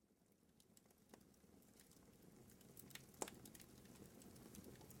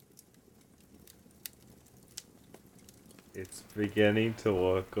It's beginning to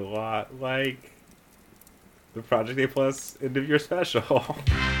look a lot like the Project A Plus end of year special.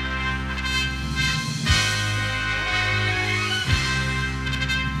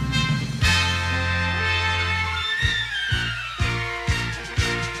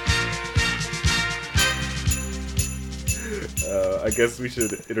 I guess we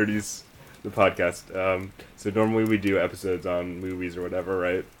should introduce the podcast. So normally we do episodes on movies or whatever,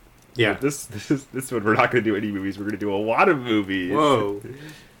 right? Yeah. But this one we're not going to do any movies. We're going to do a lot of movies. Whoa.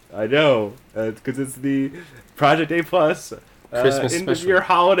 I know, because it's the Project A Plus Christmas end of special. year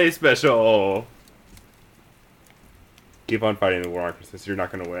holiday special. Keep on fighting the war on Christmas. You're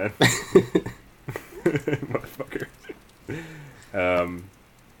not going to win, motherfucker.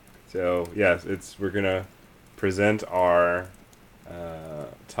 So yes, we're gonna present our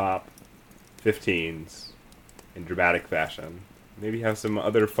top 15s in dramatic fashion. Maybe have some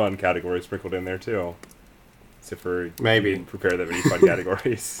other fun categories sprinkled in there too. Except for Maybe. you didn't prepare that many fun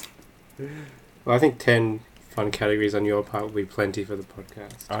categories. Well, I think 10 fun categories on your part will be plenty for the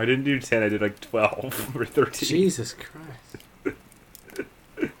podcast. Oh, I didn't do 10. I did like 12 or 13. Jesus Christ.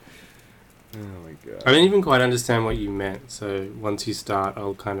 Oh my god. I didn't even quite understand what you meant, so once you start,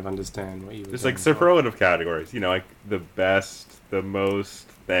 I'll kind of understand what you were It's saying. like superlative categories. You know, like the best, the most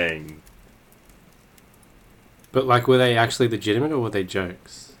thing. But, like, were they actually legitimate or were they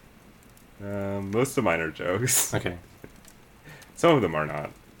jokes? Most of mine are jokes. Okay. Some of them are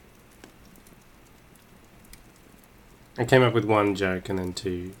not. I came up with one joke and then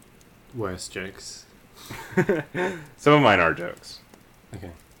two worse jokes. Some of mine are jokes,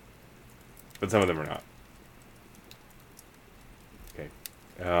 Okay. but some of them are not.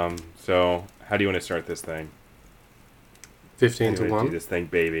 Okay. So how do you want to start this thing? 15 How do to you wanna 1. do this thing,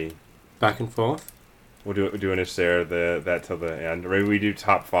 baby. Back and forth. We'll do you want to share that till the end? Or maybe we do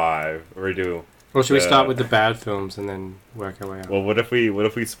top 5, or we do. Or should we start Uh, with the bad films and then work our way up? Well, what if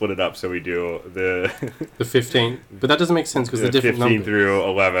we split it up so we do the The 15. But that doesn't make sense because they're different 15 numbers. through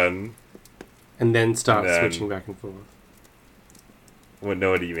 11. And then start and then- switching back and forth. What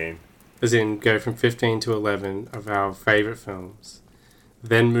do you mean? As in, go from 15 to 11 of our favourite films.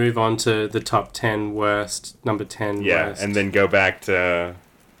 Then move on to the top 10 worst, number 10 Yeah, worst. and then go back to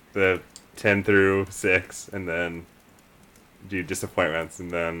the 10 through 6, and then do disappointments, and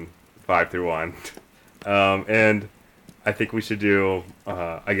then 5 through 1. And I think we should do,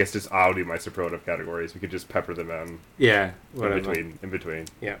 I guess just I'll do my superlative categories. We could just pepper them in. Yeah, whatever. In between.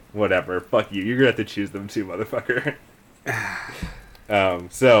 Yeah. Whatever. Fuck you. You're gonna have to choose them too, motherfucker.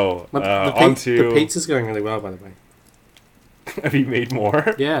 So, on to... The pizza's going really well, by the way. Have you made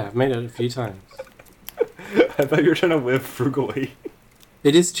more? Yeah, I've made it a few times. I thought you were trying to live frugally.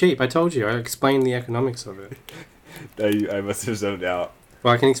 It is cheap, I told you. I explained the economics of it. I must have zoned out.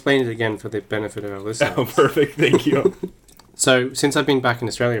 Well, I can explain it again for the benefit of our listeners. Oh, perfect. Thank you. So, since I've been back in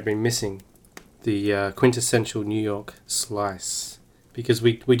Australia, I've been missing the quintessential New York slice. Because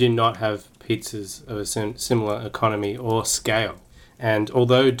we do not have pizzas of a similar economy or scale. And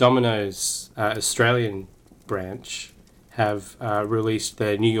although Domino's Australian branch have released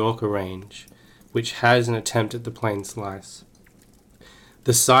their New Yorker range, which has an attempt at the plain slice,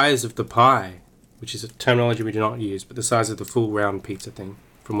 the size of the pie, which is a terminology we do not use, but the size of the full round pizza thing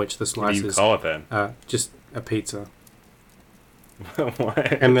from which the What slice do you is call it then? just a pizza. What?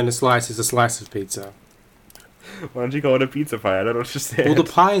 And then a slice is a slice of pizza. Why don't you call it a pizza pie? I don't understand. Well, the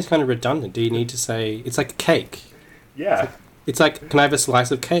pie is kind of redundant. Do you need to say... It's like a cake. Yeah. It's like, can I have a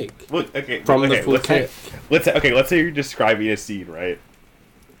slice of cake? Look, okay. From the okay, full let's say- cake. let's say you're describing a scene, right?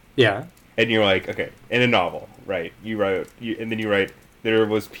 Yeah. And you're like, okay, in a novel, right? And then you write, there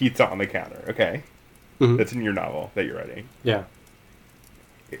was pizza on the counter, okay? Mhm. That's in your novel that you're writing. Yeah.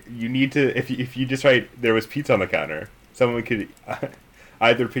 You need to, if you just write, there was pizza on the counter, someone could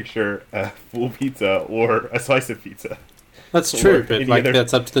either picture a full pizza or a slice of pizza. That's Or true, but any like other-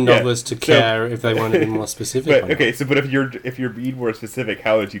 that's up to the Yeah, novelist to so- care if they want to be more specific. But on it. okay, but if you're being more specific,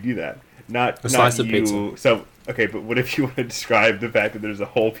 how would you do that? Not slice of you. pizza. So okay, but what if you want to describe the fact that there's a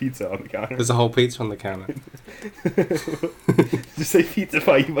whole pizza on the counter? There's a whole pizza on the counter. Just say pizza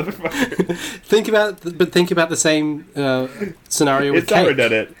pie, you motherfucker. Think about the same scenario with It's not cake.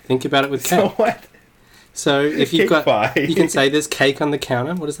 redundant. Think about it with So cake. what? So if you've Cake got, pie. you can say there's cake on the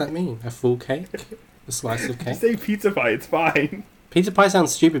counter. What does that mean? A full cake? A slice of cake? Just say pizza pie. It's fine. Pizza pie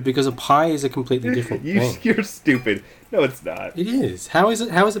sounds stupid because a pie is a completely different thing. You're stupid. No, it's not. It is. How is it?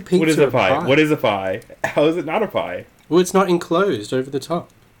 How is a pizza What is a pie? What is a pie? How is it not a pie? Well, it's not enclosed over the top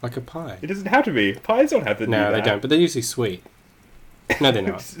like a pie. It doesn't have to be. Pies don't have to do No, that. they don't. But they're usually sweet. No, they're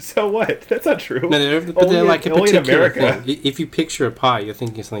not. So what? That's not true. No, but they're like a only in particular America. thing. If you picture a pie, you're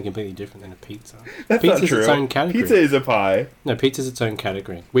thinking of something completely different than a pizza. That's Pizza's not true. its own category. Pizza is a pie. No, pizza's its own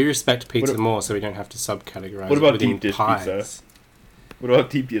category. We respect pizza What more, so we don't have to subcategorize What about it within deep dish pies. pizza? What about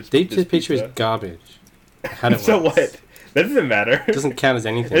deep dish? Deep dish pizza is garbage. I had it So once. what? That doesn't matter. It doesn't count as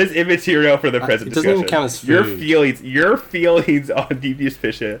anything. It is immaterial for the present it doesn't even discussion. count as food. Your feelings on deep dish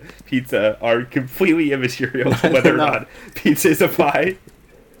pizza are completely immaterial to whether or not pizza is a pie.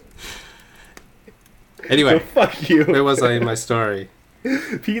 Anyway, So fuck you. where was I in my story?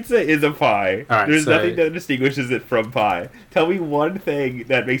 Pizza is a pie. All right, There's so- nothing that distinguishes it from pie. Tell me one thing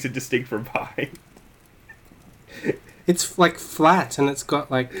that makes it distinct from pie. It's like flat and it's got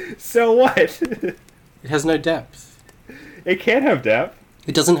like So what? it has no depth. It can't have depth.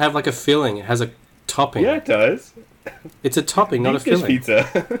 It doesn't have like a filling. It has a topping. Yeah, it does. It's a topping, not a Deep dish filling.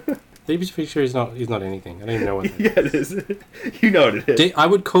 pizza. Deep dish pizza is not anything. I don't even know what that is. Yeah, it is. You know what it is. I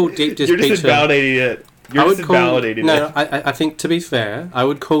would call deep dish You're just pizza. invalidating it. You're I would just call invalidating no. it. I think to be fair, I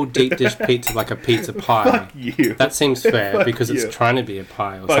would call deep dish pizza like a pizza pie. Fuck you. That seems fair Fuck because you. it's trying to be a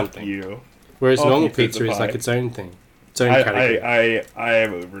pie or Fuck something. you. Whereas All normal pizza is a pizza is like pie. its own thing, its own category. I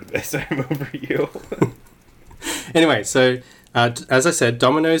am over this. I'm over you. Anyway, so as I said,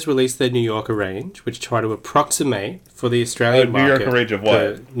 Domino's released their New Yorker range, which try to approximate for the Australian New Yorker market range of what?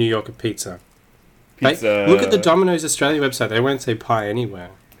 the New Yorker pizza. Pizza. Look at the Domino's Australia website; they won't say pie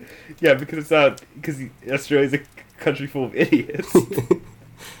anywhere. Yeah, because it's not. Because Australia's a country full of idiots.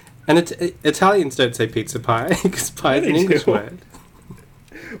 And Italians don't say pizza pie because pie is Yeah, an they English do. word.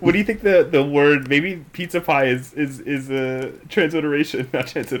 What do you think the word? Maybe pizza pie is a transliteration, not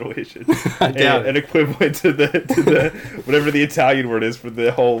transliteration. I doubt An equivalent to the whatever the Italian word is for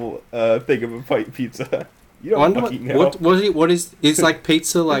the whole thing of a pizza. You I don't wonder fucking know. what is like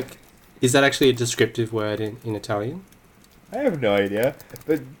pizza like? Is that actually a descriptive word in Italian? I have no idea.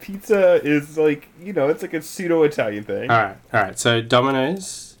 But pizza is like, it's like a pseudo-Italian thing. All right. So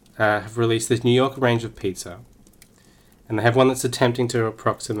Domino's have released this New York range of pizza, and they have one that's attempting to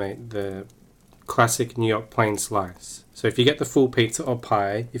approximate the classic New York plain slice. So if you get the full pizza or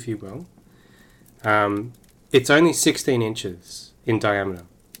pie, if you will, it's only 16 inches in diameter,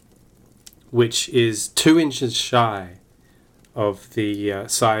 which is 2 inches shy of the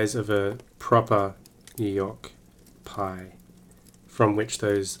size of a proper New York pie, from which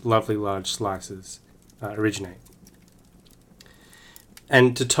those lovely large slices originate.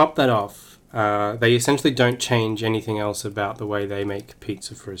 And to top that off, they essentially don't change anything else about the way they make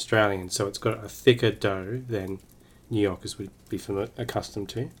pizza for Australians. So it's got a thicker dough than New Yorkers would be accustomed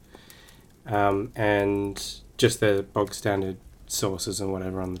to. And just their bog standard sauces and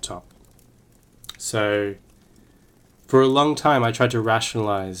whatever on the top. So for a long time I tried to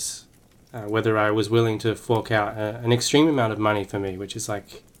rationalize whether I was willing to fork out an extreme amount of money for me, which is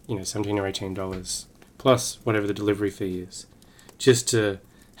like, $17 or $18 plus whatever the delivery fee is, just to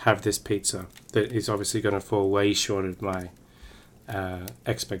have this pizza that is obviously going to fall way short of my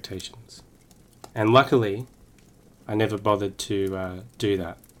expectations. And luckily, I never bothered to do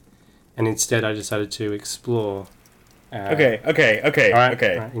that. And instead, I decided to explore. Okay. All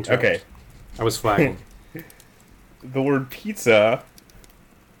right, interrupt. Okay. I was flagging. The word pizza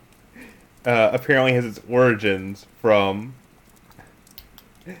apparently has its origins from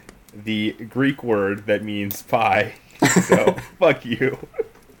the Greek word that means pie. So, fuck you.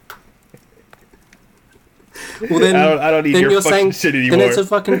 Well, then, I don't need then your you're fucking saying, shit anymore. then it's a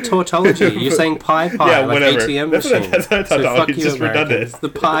fucking tautology. You're saying pie, Yeah, like whatever. ATM That's machine. not a So tautology, fuck it's you, just Americans. redundant. The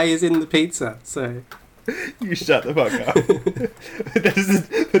pie is in the pizza. So You shut the fuck up.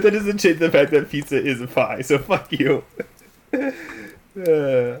 But that doesn't change the fact that pizza is a pie. So fuck you.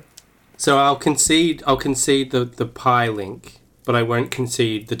 So I'll concede the pie link, but I won't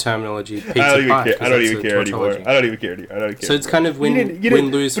concede the terminology pizza I don't even pie. care. 'cause I don't that's even a care anymore. tautology. I don't even care anymore. So it's kind of win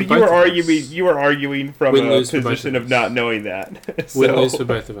lose for but both you were of arguing. us. You were arguing from Win, a lose for both position of of us. not knowing that. So, Win lose for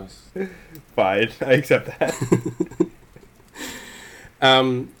both of us. fine, I accept that.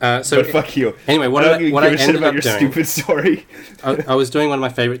 So but fuck you. anyway, what I I don't give a shit ended about up your doing, stupid story. I was doing one of my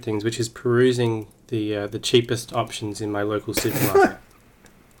favorite things, which is perusing the cheapest options in my local supermarket,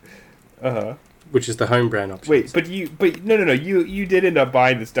 which is the home brand options. Wait, but no. You did end up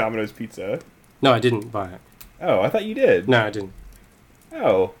buying this Domino's pizza. No, I didn't buy it. Oh, I thought you did. No, I didn't.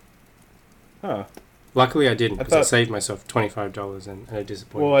 Oh. Huh. Luckily, I didn't, because I thought- saved myself $25 and a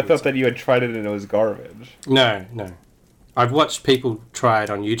disappointing Well, I thought pizza. that you had tried it and it was garbage. No. I've watched people try it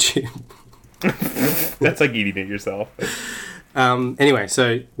on YouTube. That's like eating it yourself. Anyway,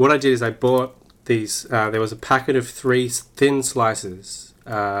 so what I did is I bought these. There was a packet of 3 thin slices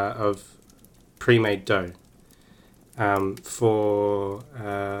of pre-made dough. for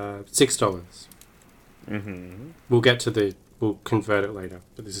 $6. We'll convert it later,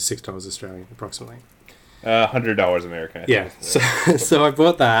 but this is $6 Australian approximately. $100 American. Yeah, so I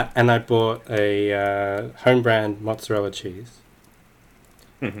bought that, and I bought a home brand mozzarella cheese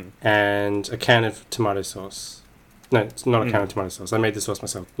and a can of tomato sauce. No, it's not a can of tomato sauce. I made the sauce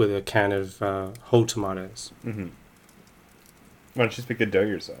myself with a can of whole tomatoes. Why don't you just make the dough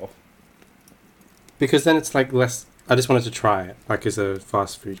yourself? Because then it's like less... I just wanted to try it, like as a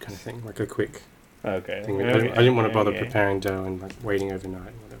fast food kind of thing, like a quick thing. I didn't want to bother preparing dough and like waiting overnight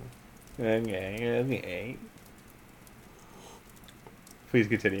or whatever. Okay. Please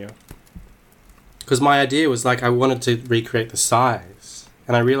continue. Because my idea was like I wanted to recreate the size,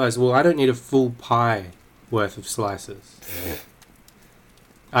 and I realized, well, I don't need a full pie worth of slices.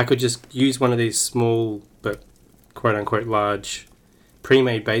 I could just use one of these small but quote unquote large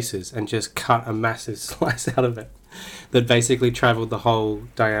pre-made bases and just cut a massive slice out of it that basically traveled the whole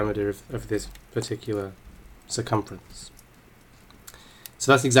diameter of this particular circumference.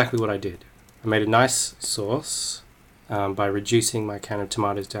 So that's exactly what I did. I made a nice sauce by reducing my can of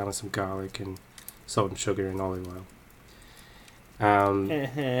tomatoes down with some garlic and salt and sugar and olive oil.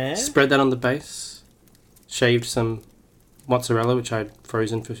 Spread that on the base. Shaved some mozzarella, which I'd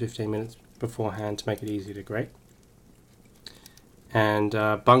frozen for 15 minutes beforehand to make it easy to grate. And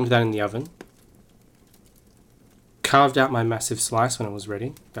bunged that in the oven. Carved out my massive slice when it was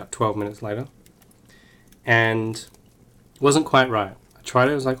ready, about 12 minutes later. And it wasn't quite right. I tried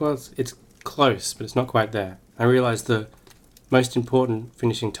it, I was like, well, it's close, but it's not quite there. I realised the most important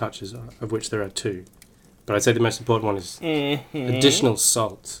finishing touches, of which there are two. But I'd say the most important one is additional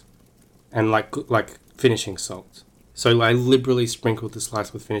salt. And like finishing salt. So I liberally sprinkled the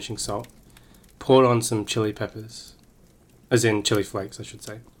slice with finishing salt. Poured on some chili peppers. As in chili flakes, I should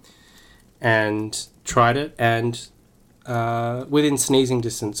say. And tried it, and within sneezing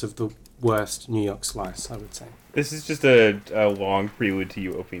distance of the worst New York slice, I would say. This is just a long prelude to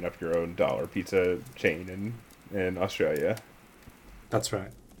you opening up your own dollar pizza chain in Australia. That's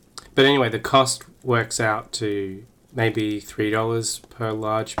right. But anyway, the cost works out to maybe $3 per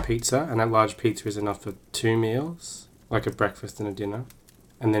large pizza, and that large pizza is enough for 2 meals, like a breakfast and a dinner.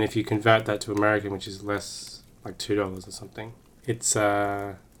 And then if you convert that to American, which is less, like $2 or something, it's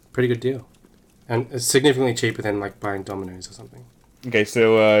a pretty good deal. And it's significantly cheaper than like buying Domino's or something. Okay,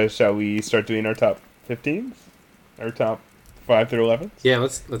 so shall we start doing our top 15s? Our top 5 through 11s? Yeah,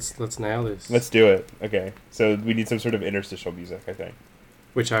 let's nail this. Let's do it. Okay, so we need some sort of interstitial music, I think.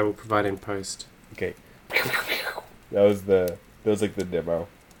 Which I will provide in post. Okay. That was like the demo.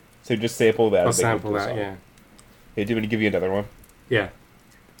 So just sample that. I'll sample that, yeah. Okay, do you want me to give you another one? Yeah.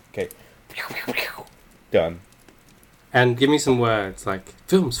 Okay. Done. And give me some words like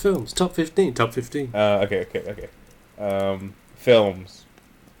films, top 15. Okay. Films.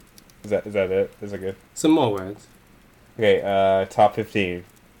 Is that it? Is that good? Some more words. Okay, top 15.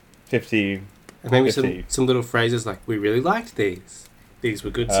 15. And maybe 15. some little phrases like, we really liked these. These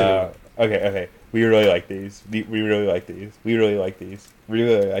were good cinema. Okay. We really like these. We really like these. We really like these. We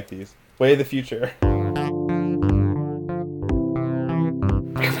really like these. Way of the future.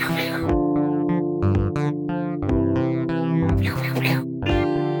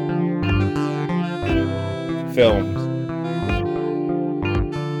 Films.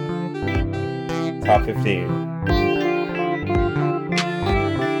 Top 15.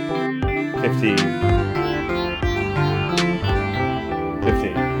 15.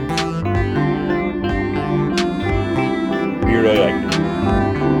 15. We really like it.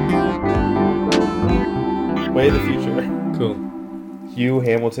 Way of the future. Cool. Hugh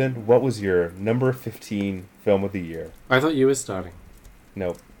Hamilton, what was your number 15 film of the year? I thought you were starting.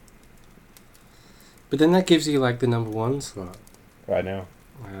 Nope. But then that gives you like the number 1 slot. I know.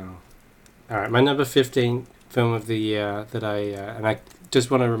 Wow. Alright, my number 15 film of the year that and I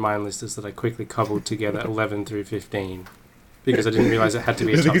just want to remind listeners that I quickly cobbled together 11 through 15 because I didn't realise it had to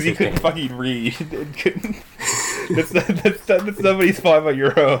be a top 15. Because you couldn't fucking read. And couldn't. That's nobody's fault but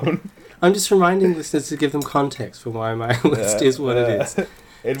your own. I'm just reminding listeners to give them context for why my list is what it is.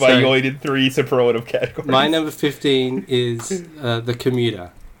 And why you only did 3 superlative categories. My number 15 is The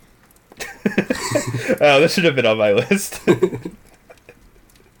Commuter. Oh, this should have been on my list.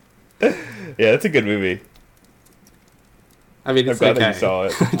 Yeah, that's a good movie. I mean, it's I'm glad okay. that you saw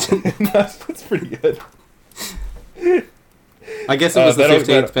it. That's pretty good. I guess it was the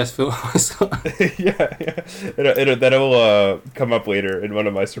 15th best film I saw. Yeah. That'll come up later in one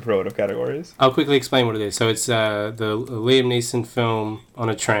of my superlative categories. I'll quickly explain what it is. So it's the Liam Neeson film on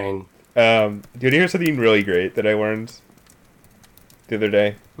a train. Do you want to hear something really great that I learned the other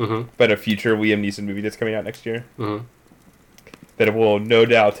day Mm-hmm. about a future Liam Neeson movie that's coming out next year Mm-hmm. that will no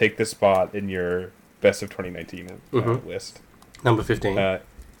doubt take the spot in your best of 2019 list. Number 15.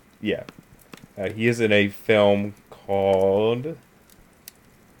 Yeah. He is in a film called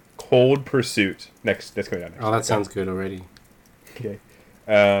Cold Pursuit that's coming out next Oh, year. that sounds good already. Okay.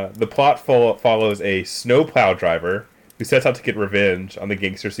 The plot follows a snowplow driver who sets out to get revenge on the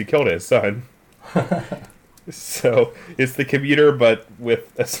gangsters who killed his son. So it's The Commuter, but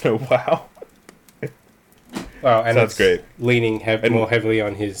with a snowplow. Wow, and Sounds it's great. leaning more heavily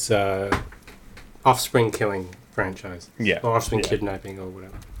on his offspring killing franchise. Yeah. Or offspring Yeah. kidnapping or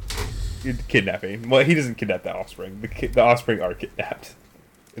whatever. Kidnapping. Well, he doesn't kidnap the offspring. The offspring are kidnapped.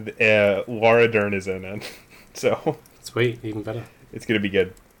 Laura Dern is in it. So Sweet, even better. it's going to be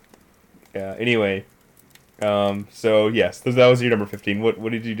good. Anyway. So yes, that was your number 15.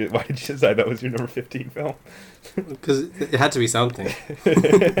 What did you do? Why did you decide that was your number 15 film? Because it had to be something.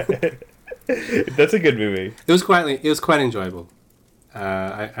 That's a good movie. It was quite enjoyable.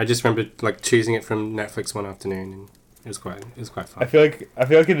 I just remember like choosing it from Netflix one afternoon, and it was quite fun. I feel like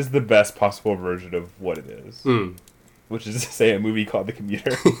it is the best possible version of what it is, which is to say, a movie called The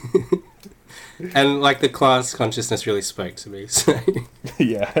Commuter. And like the class consciousness really spoke to me. So.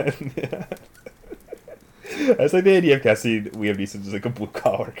 Yeah. I just like the idea of casting Liam Neeson as like a blue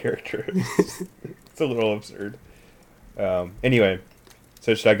collar character. It's a little absurd. Anyway,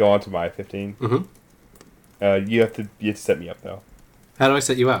 so should I go on to my 15? Mm-hmm. You have to set me up though. How do I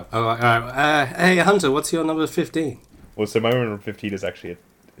set you up? Oh, all right. Hey Hunter, what's your number 15? Well, so my number 15 is actually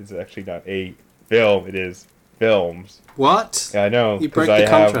not a film. It is films. What? Yeah, I know. You broke 'cause the I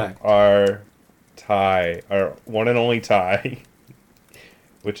have contract. our one and only tie,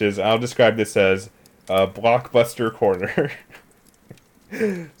 which is, I'll describe this as a blockbuster corner.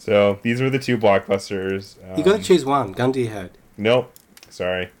 So these were the two blockbusters. You got to choose one. Gun to your head. Nope.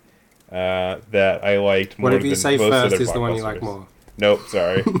 Sorry. That I liked more Whatever than you say most first other is the one you like blockbusters. more. Nope.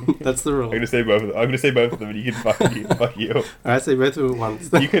 Sorry. That's the rule. I'm gonna say both. Of them, and you can fuck you. I say both of them at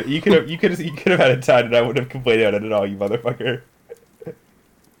once. You could have had a tie, and I wouldn't have complained about it at all, you motherfucker.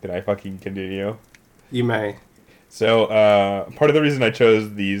 Can I fucking continue? You may. So, part of the reason I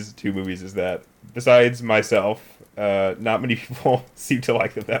chose these two movies is that, besides myself, not many people seem to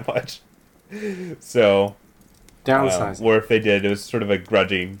like them that much. So, Downsizing. or if they did, it was sort of a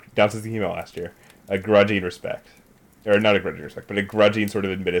grudging, Downsizing came out last year, a grudging respect. Or not a grudging respect, but a grudging sort of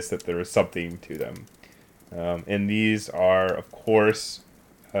admittance that there was something to them. And these are, of course,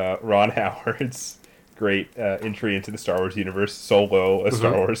 Ron Howard's great entry into the Star Wars universe, Solo, a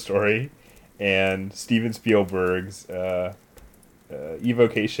Star Wars story, and Steven Spielberg's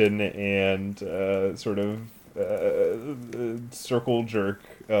evocation and sort of circle jerk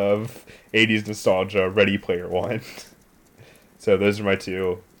of 80s nostalgia, Ready Player One. So those are my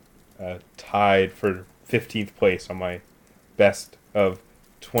two, tied for 15th place on my best of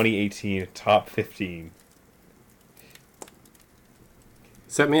 2018 top 15.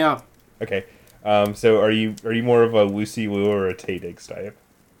 Set me up. Okay. So are you more of a Lucy Liu or a Tay Diggs type?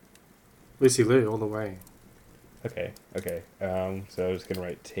 Lucy Liu, all the way. Okay. So I'm just gonna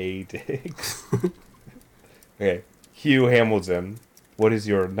write Tay Diggs. Okay. Hugh Hamilton, what is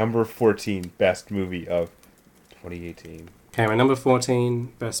your number 14 best movie of 2018? Okay, my number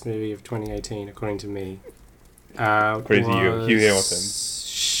 14 best movie of 2018, according to me. According to you, Hugh Hamilton.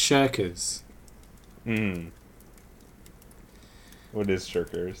 Shirkers. What is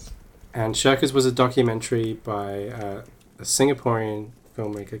Shirkers? And Shirkers was a documentary by a Singaporean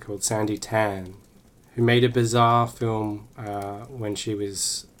filmmaker called Sandy Tan, who made a bizarre film when she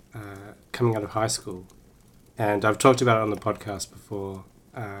was coming out of high school. And I've talked about it on the podcast before.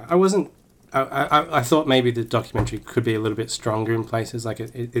 I thought maybe the documentary could be a little bit stronger in places. Like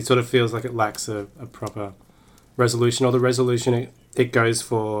it sort of feels like it lacks a proper resolution, or the resolution it goes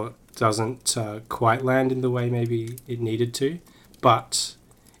for doesn't quite land in the way maybe it needed to. But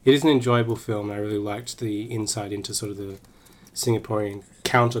it is an enjoyable film. I really liked the insight into sort of the Singaporean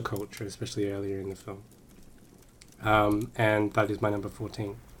counterculture, especially earlier in the film. And that is my number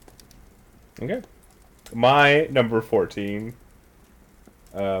 14. Okay. My number 14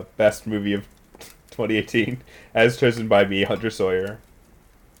 best movie of 2018, as chosen by me, Hunter Sawyer,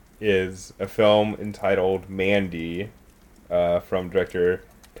 is a film entitled Mandy, from director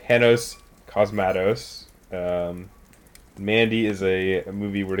Panos Cosmatos. Mandy is a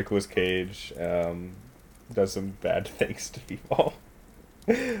movie where Nicolas Cage does some bad things to people.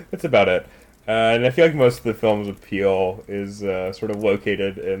 That's about it. And I feel like most of the film's appeal is sort of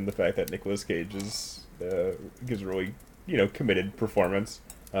located in the fact that Nicolas Cage gives a really, committed performance.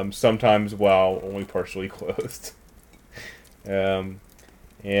 Sometimes while only partially clothed. And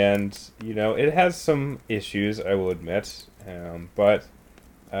it has some issues, I will admit. But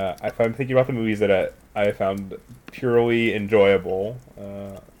if I'm thinking about the movies that I found purely enjoyable,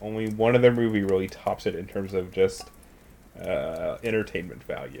 only one other movie really tops it in terms of just entertainment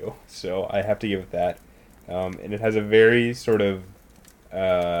value. So I have to give it that. And it has a very sort of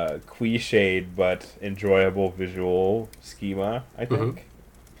cliched but enjoyable visual schema, I think. Mm-hmm.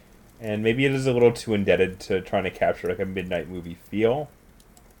 And maybe it is a little too indebted to trying to capture like a midnight movie feel.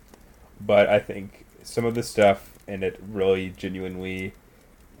 But I think some of the stuff in it really genuinely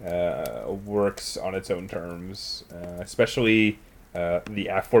works on its own terms, especially the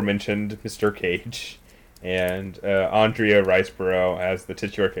aforementioned Mr. Cage and Andrea Riceborough as the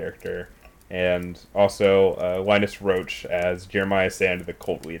titular character, and also Linus Roach as Jeremiah Sand, the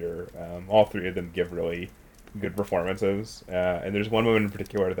cult leader. All three of them give really good performances, and there's one moment in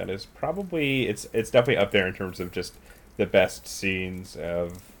particular that is probably it's definitely up there in terms of just the best scenes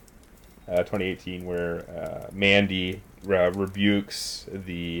of 2018, where Mandy rebukes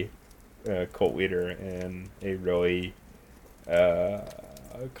the cult leader in a really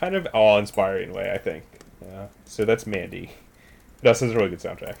kind of awe-inspiring way, I think. So that's Mandy. It also has a really good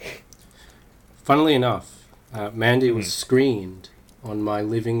soundtrack. Funnily enough, Mandy was screened on my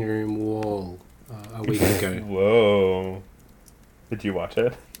living room wall a week ago. Whoa. Did you watch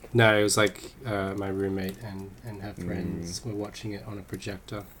it? No, it was like my roommate and her friends were watching it on a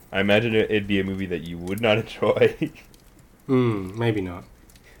projector. I imagine it'd be a movie that you would not enjoy. Maybe not.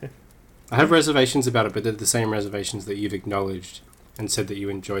 I have reservations about it, but they're the same reservations that you've acknowledged and said that you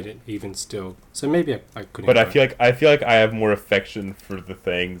enjoyed it even still. So maybe I couldn't. But I feel like I have more affection for the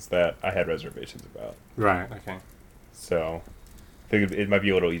things that I had reservations about. Right, okay. So I think it might be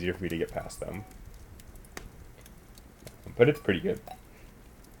a little easier for me to get past them. But it's pretty good.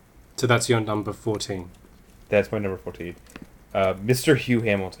 So that's your number 14. That's my number 14. Mr. Hugh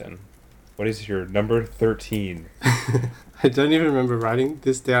Hamilton. What is your number 13? I don't even remember writing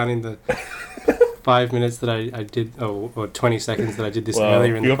this down in the 5 minutes that I did, or 20 seconds that I did this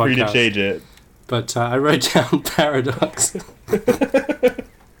earlier in the podcast. Feel free to change it. But I wrote down Paradox.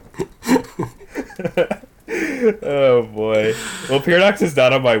 Oh boy! Well, Paradox is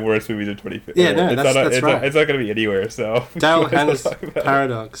not on my worst movies of 2015. Yeah, no, that's right. It's not going to be anywhere. So Daryl Hannah's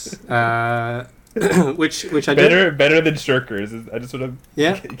Paradox, which I better than Shirkers. I just want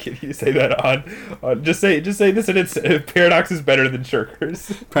to give you to say that on just say this, and it's Paradox is better than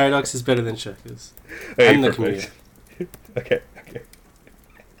Shirkers. Paradox is better than Shirkers. Okay, I'm the comedian. Okay.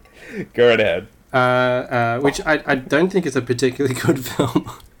 Go right ahead. Which I don't think is a particularly good film.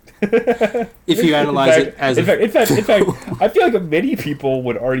 If you analyze it as in fact, I feel like many people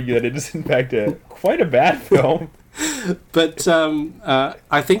would argue that it is in fact quite a bad film. But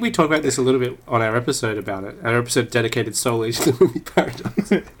I think we talked about this a little bit on our episode about it. Our episode dedicated solely to the movie Paradox.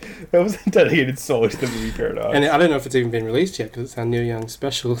 That wasn't dedicated solely to the movie Paradox. And I don't know if it's even been released yet because it's our Neil Young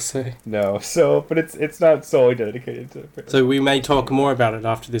special. So no, but it's not solely dedicated to Paradox. So we may talk more about it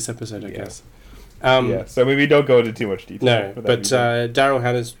after this episode, I guess. So maybe don't go into too much detail. No, but Daryl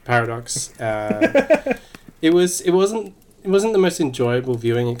Hannah's Paradox. It wasn't the most enjoyable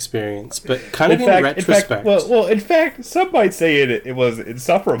viewing experience, but kind of in retrospect. In fact, some might say it was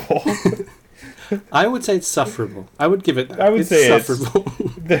insufferable. I would say it's sufferable. I would give it that. I would say sufferable.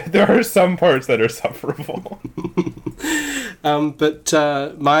 There are some parts that are sufferable. But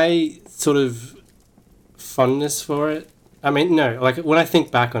my sort of fondness for it. I mean, no, like when I think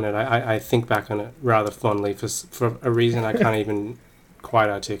back on it, I think back on it rather fondly for a reason I can't even quite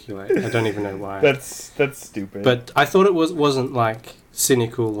articulate. I don't even know why. That's stupid. But I thought it wasn't like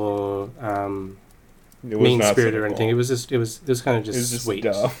cynical or mean-spirited or anything. It was kind of just sweet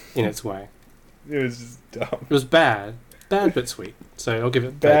dumb. In its way. It was just dumb. It was bad but sweet. So I'll give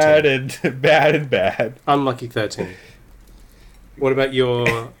it 13. Bad and bad. Unlucky 13. What about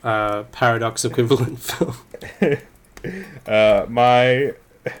your Paradox equivalent film? My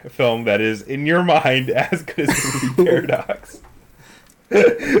film that is in your mind as good as the movie Paradox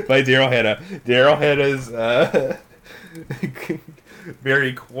by Daryl Hannah. Daryl Hannah's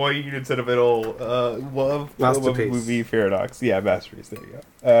very coy and sentimental love of movie Paradox. Yeah, masterpiece. There you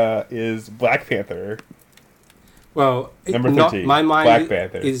go. Is Black Panther. Well, number 13. My mind Black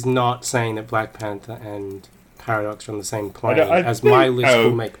Panther is not saying that Black Panther and Paradox are on the same plane, as my list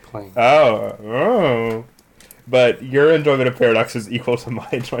will make plain. Oh. But your enjoyment of Paradox is equal to my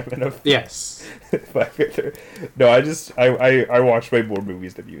enjoyment of Black Panther. No, I watch way more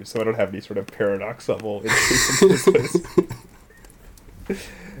movies than you, so I don't have any sort of Paradox level interest in this list.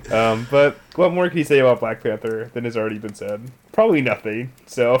 But what more can you say about Black Panther than has already been said? Probably nothing.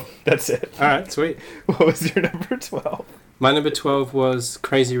 So that's it. All right, sweet. What was your number 12? My number 12 was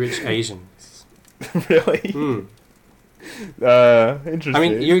Crazy Rich Asians. Really? Mm. Interesting. I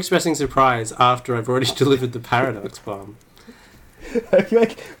mean, you're expressing surprise after I've already delivered the paradox bomb. I feel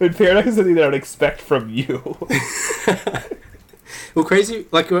like when Paradox is something that I would expect from you. Well, Crazy...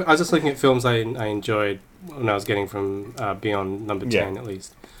 Like, I was just looking at films I enjoyed when I was getting from beyond number 10, at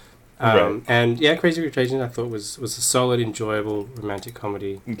least. Right. And, yeah, Crazy Rich Asians I thought was a solid, enjoyable romantic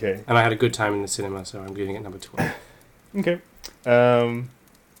comedy. Okay. And I had a good time in the cinema, so I'm giving it number 12. Okay. Come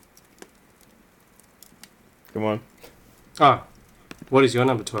on. Ah, what is your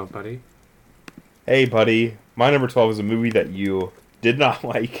number 12, buddy? Hey, buddy. My number 12 is a movie that you did not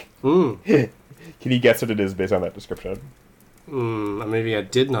like. Mm. Can you guess what it is based on that description? A movie I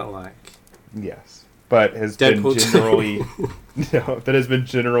did not like. Yes. But has Deadpool been generally... no, that has been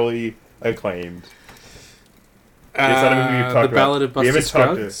generally acclaimed. It's not a movie we've talked The about. Ballad of We haven't Buster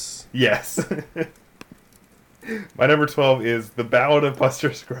talked Scruggs? Yes. My number 12 is The Ballad of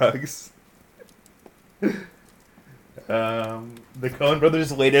Buster Scruggs. The Coen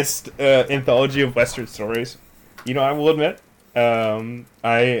Brothers' latest anthology of Western stories. You know, I will admit, I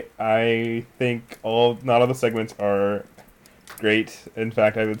think not all the segments are great. In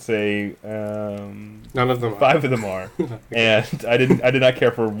fact, I would say None of them 5 of them are, and I did not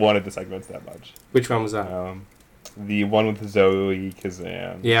care for one of the segments that much. Which one was that? The one with Zoe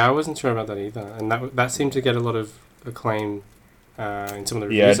Kazan. Yeah, I wasn't sure about that either, and that seemed to get a lot of acclaim in some of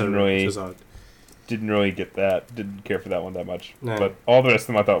the Yeah, reviews. I Which was odd. didn't really get that. Didn't care for that one that much. No. But all the rest of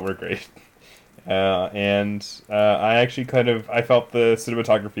them I thought were great. And I actually I felt the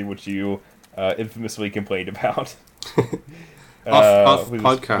cinematography, which you infamously complained about. Off was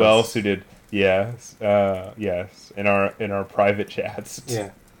podcasts. well suited. Yes, yes. In our private chats.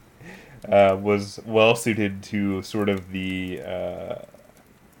 Yeah. Was well suited to sort of the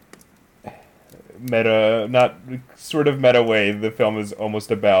meta way. The film is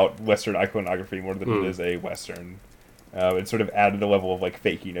almost about Western iconography more than it is a Western. It sort of added a level of like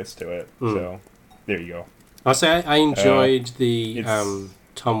fakiness to it. So there you go. I'll say I enjoyed the it's-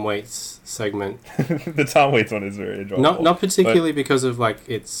 Tom Waits segment. The Tom Waits one is very enjoyable. Not particularly because of like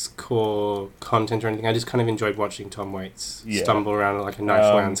its core content or anything. I just kind of enjoyed watching Tom Waits stumble around like a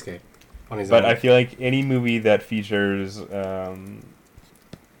nice landscape on his own. But I feel like any movie that features a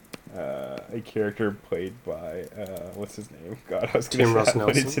character played by what's his name? God, I was going Tim to Ross put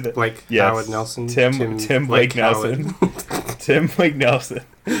it to Nelson, the Blake yes, Howard Nelson, Tim Blake Nelson, Tim Blake Nelson.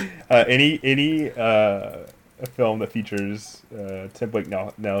 Any a film that features Tim Blake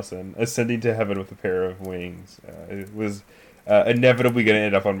Nelson ascending to heaven with a pair of wings it was inevitably going to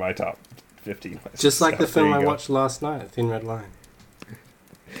end up on my top 15 list. Just like So the film there I you go. watched last night, Thin Red Line.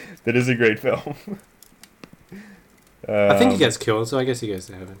 That is a great film. I think he gets killed, so I guess he goes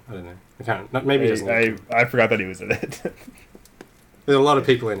to heaven. I don't know. I can't. Maybe he doesn't. get killed. I forgot that he was in it. There's a lot of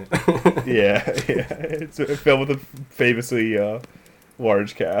people in it. yeah. It's a film with a famously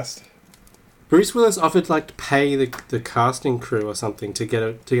large cast. Bruce Willis offered like to pay the casting crew or something to get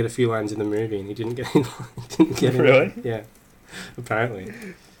a few lines in the movie, and he didn't get in. Really? Yeah. Apparently.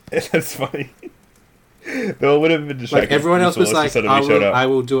 That's funny. Though it would have been distracting. Like everyone else was like, I I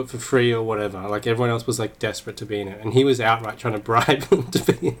will do it for free or whatever. Like everyone else was like desperate to be in it, and he was outright trying to bribe them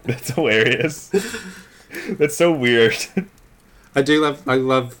to be in it. That's hilarious. That's so weird. I love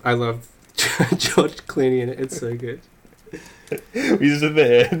George Clooney in it. It's so good. He's at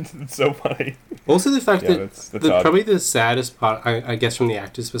the end. It's so funny. Also, the fact Yeah, that that's odd. probably the saddest part, I guess, from the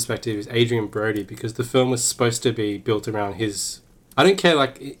actor's perspective, is Adrian Brody, because the film was supposed to be built around his. I don't care.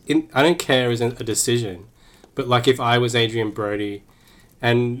 I don't care isn't a decision, but like if I was Adrian Brody,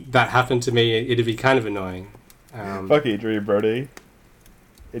 and that happened to me, it'd be kind of annoying. Fuck Adrian Brody.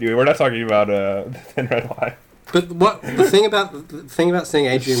 Anyway, we're not talking about the Thin Red Line. But the thing about seeing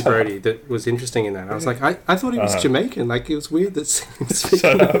Adrian Brody that was interesting in that, I was like, I thought he was Jamaican. Like it was weird that he was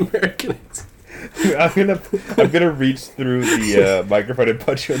speaking an American accent. I'm gonna reach through the microphone and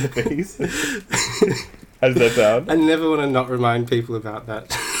punch you in the face. How does that sound? I never want to not remind people about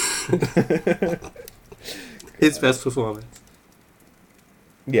that. His best performance.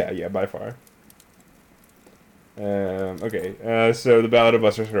 Yeah, by far. Okay, so The Ballad of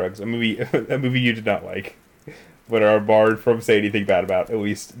Buster Scruggs, a movie you did not like, but are barred from saying anything bad about, at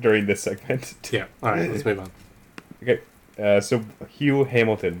least during this segment. Yeah, alright, let's move on. Okay, so Hugh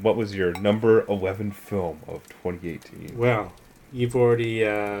Hamilton, what was your number 11 film of 2018? Well, you've already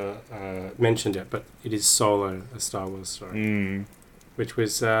mentioned it, but it is Solo, a Star Wars story, which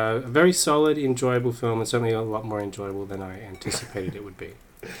was a very solid, enjoyable film, and certainly a lot more enjoyable than I anticipated it would be.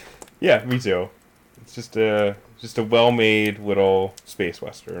 Yeah, me too. It's just a well-made little space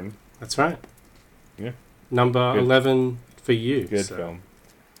western. That's right. Yeah. Number Good. 11 for you. Good so. film.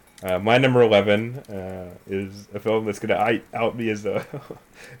 My number 11 is a film that's going to out me as a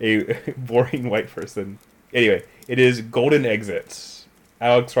boring white person. Anyway, it is Golden Exits,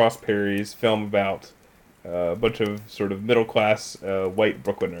 Alex Ross Perry's film about a bunch of sort of middle-class white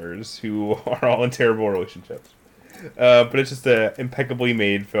Brooklyners who are all in terrible relationships. But it's just an impeccably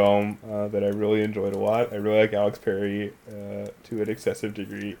made film that I really enjoyed a lot. I really like Alex Perry to an excessive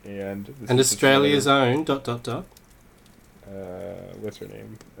degree. And Australia's own ... What's her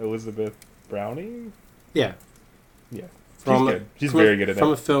name? Elizabeth Browning? Yeah. Yeah. From, she's good. She's very good at from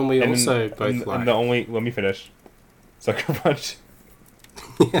it. a film we And also both like. And the only... Let me finish. Sucker Punch.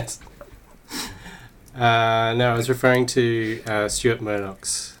 Yes. No, I was referring to Stuart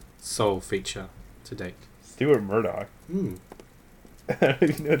Murdoch's Soul feature to date. Stuart Murdoch? Hmm. I don't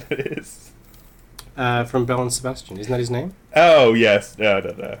even know what that is. From Belle and Sebastian. Isn't that his name? Oh, yes.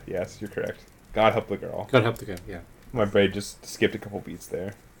 No. Yes, you're correct. God Help the Girl. God Help the Girl, yeah. My brain just skipped a couple beats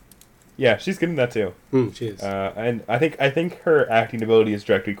there. Yeah, she's good in that too. She is. And I think her acting ability is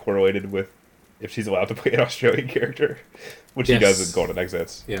directly correlated with if she's allowed to play an Australian character, which she does in Golden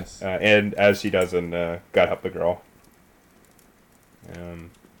Exits. Yes. And as she does in God Help the Girl.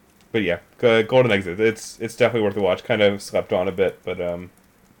 But yeah, Golden Exits. It's definitely worth a watch. Kind of slept on a bit, but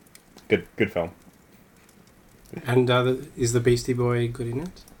good film. And is the Beastie Boy good in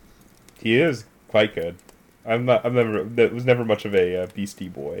it? He is quite good. That was never much of a Beastie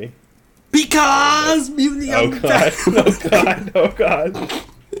Boy. Because oh god.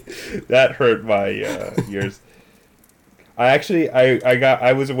 That hurt my ears.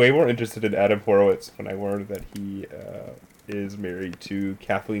 I was way more interested in Adam Horowitz when I learned that he is married to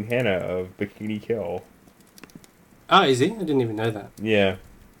Kathleen Hanna of Bikini Kill. Oh, is he? I didn't even know that. Yeah.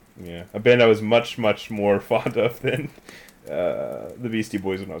 A band I was much more fond of than the Beastie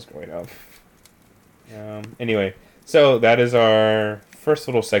Boys when I was growing up. Anyway, so that is our first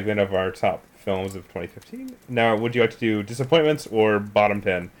little segment of our top films of 2015. Now, would you like to do disappointments or bottom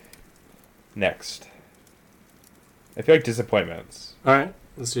 10 next? I feel like disappointments. All right,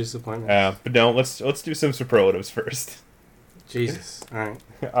 let's do disappointments. But no, let's do some superlatives first. Jesus. All right.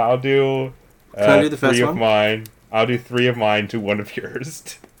 I'll do. Can I do the first three one? Of mine. I'll do 3 of mine to 1 of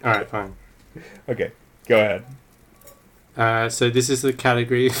yours. All right, fine. Okay, go ahead. So this is the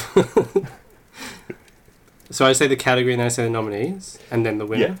category. So I say the category and then I say the nominees and then the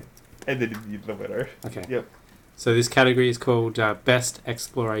winner. Yeah, and then the winner. Okay. Yep. So this category is called Best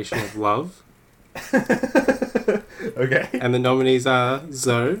Exploration of Love. Okay. And the nominees are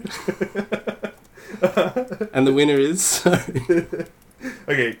Zoe. And the winner is Zoe.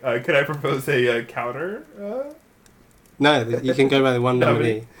 Okay, can I propose a counter? No, you can go by the one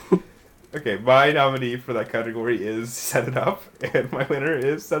nominee. Okay, my nominee for that category is Set It Up, and my winner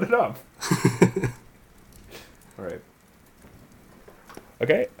is Set It Up. Alright.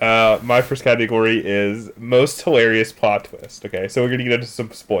 Okay, my first category is Most Hilarious Plot Twist. Okay, so we're going to get into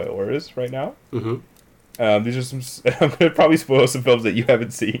some spoilers right now. Mm-hmm. These are some... I'm going to probably spoil some films that you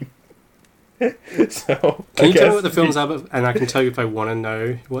haven't seen. So, can you tell me what the films are, and I can tell you if I want to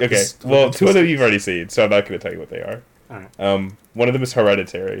know what. Okay, well, 2 of them you've already seen, so I'm not going to tell you what they are. Alright. One of them is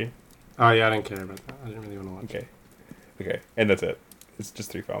Hereditary. Oh yeah, I don't care about that. I didn't really want to watch. Okay, and that's it. It's just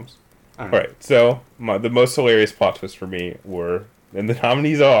 3 films. Alright, so the most hilarious plot twists for me were, and the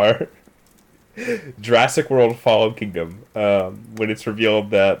nominees are Jurassic World: Fallen Kingdom, when it's revealed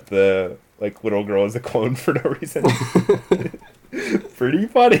that the little girl is a clone for no reason. Pretty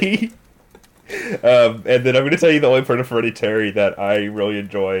funny. And then I'm going to tell you the only part of Hereditary that I really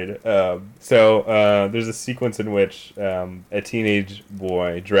enjoyed. So there's a sequence in which a teenage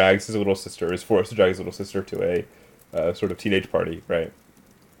boy is forced to drag his little sister to a sort of teenage party, right?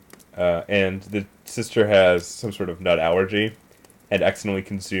 And the sister has some sort of nut allergy and accidentally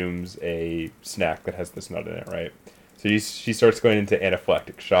consumes a snack that has this nut in it, right? So she starts going into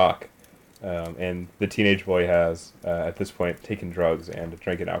anaphylactic shock. And the teenage boy has, at this point, taken drugs and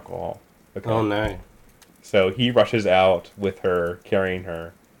drinking alcohol. Okay. Oh no! So he rushes out with her, carrying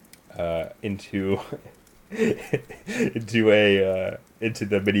her into into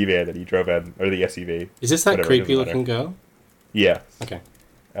the minivan that he drove in, or the SUV. Is this that creepy looking girl? Yeah. Okay.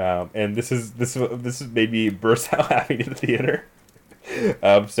 And this made me burst out laughing in the theater.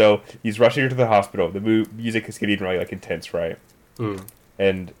 So he's rushing her to the hospital. The music is getting really intense, right? Mm.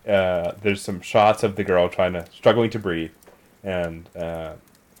 And there's some shots of the girl struggling to breathe, and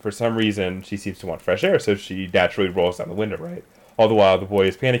for some reason, she seems to want fresh air, so she naturally rolls down the window, right? All the while, the boy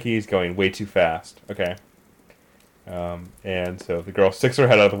is panicking, he's going way too fast, okay? And so the girl sticks her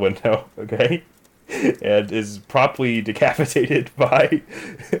head out the window, okay? And is promptly decapitated by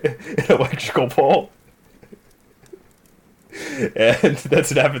an electrical pole. And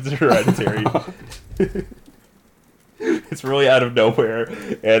that's what happens in Hereditary. It's really out of nowhere,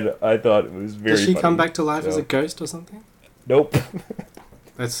 and I thought it was very Does she funny. come back to life as So- a ghost or something? Nope.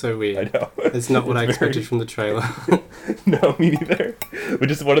 That's so I weird. know. That's not what I It's expected very- from the trailer. No, me neither. Which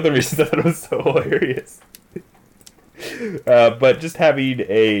is one of the reasons I thought it was so hilarious. But just having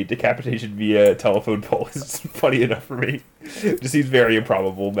a decapitation via telephone pole is just funny enough for me. It just seems very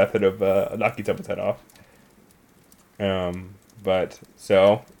improbable method of knocking someone's head off. But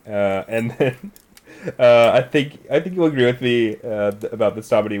so, and then I think you'll agree with me about this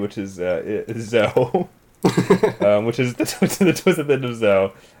nominee, which is Zoe, which is the twist at the end of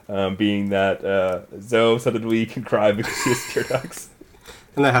Zoe, being that Zoe suddenly can cry because she has tear ducts.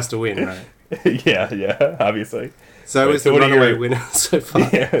 And that has to win, right? yeah, obviously. So Right, is so the what are runaway your- winner so far.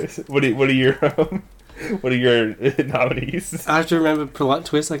 Yeah. What are your what are your nominees? I have to remember plot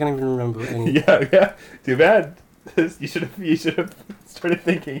twist. I can't even remember any. Yeah. Too bad. You should have started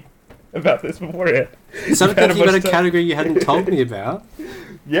thinking about this beforehand. Started You've had thinking about a bunch of time. category you hadn't told me about.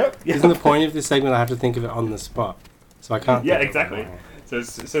 Yep. Isn't the point of this segment I have to think of it on the spot? So I can't. Yeah, think of it exactly. now.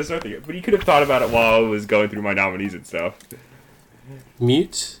 So start thinking. But you could have thought about it while I was going through my nominees and stuff.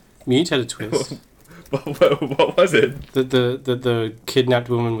 Mute had a twist. What was it? The kidnapped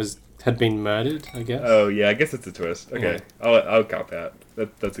woman had been murdered, I guess. Oh yeah, I guess it's a twist. Okay, Yeah. I'll count that.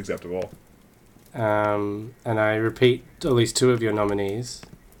 That's acceptable. And I repeat at least two of your nominees,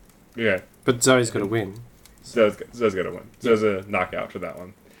 Yeah. but Zoe's got to win. Zoe's gonna win. Zoe's a knockout for that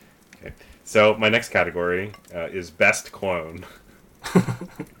one. Okay. So my next category is best clone.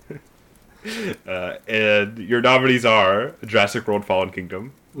 And your nominees are Jurassic World: Fallen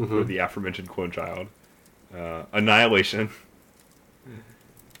Kingdom, for Mhm. the aforementioned clone child, Annihilation,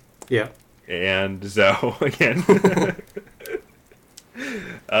 Yeah. and Zoe again.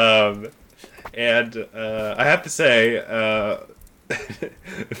 And I have to say,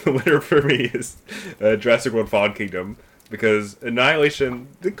 the winner for me is Jurassic World: Fallen Kingdom, because Annihilation,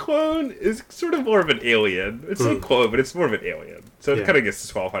 the clone, is sort of more of an alien. It's a clone, but it's more of an alien, so it Yeah. kind of gets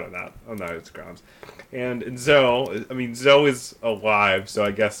disqualified on those grounds. And in Zoe, I mean, Zoe is alive, so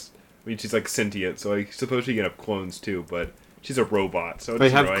I guess she's like sentient, so I suppose she can have clones too, but she's a robot, so it They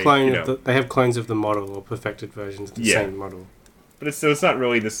doesn't have really, they have clones of the model or perfected versions of the Yeah. same model. but it's not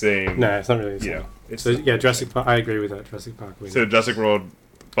really the same. No, it's not really the You same. know, it's So yeah, Jurassic Park. I agree with that. Jurassic Park wins. so Jurassic World: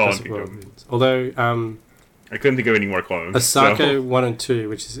 Fallen Jurassic World Kingdom. wins. Although I couldn't think of any more clones. Asako so- 1 and 2,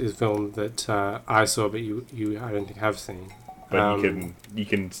 which is a film that I saw, but you I don't think have seen. but you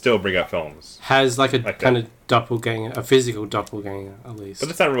can still bring up films. Has like a Like kind that. of doppelganger, a physical doppelganger at least. But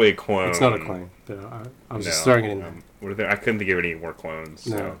it's not really a clone. It's not a clone, but I was just throwing it in there. What are there? I couldn't think of any more clones,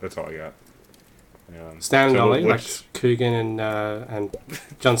 so No. that's all I got. Stan and so Ollie, which- like Coogan and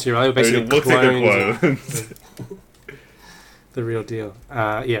John C. Reilly, were I mean, basically it looks like they're clones clones. of the real deal.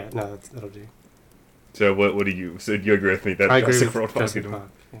 Yeah, no, that'll do. So what do you? So do you agree with me that I agree Jurassic with World: Fallen Jurassic Kingdom?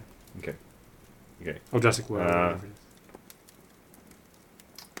 Park. Yeah. Okay. Or Jurassic World. Uh, whatever it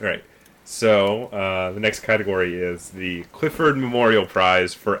is. All right. So the next category is the Clifford Memorial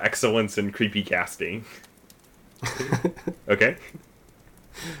Prize for Excellence in Creepy Casting. Okay.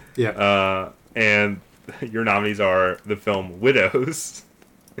 Yeah. And your nominees are the film Widows,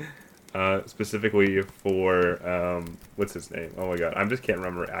 specifically for what's his name? Oh my god, I just can't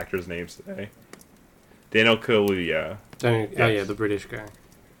remember actors' names today. Daniel Kaluuya. Oh yes. yeah, the British guy.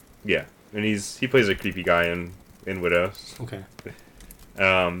 Yeah, and he plays a creepy guy in Widows. Okay.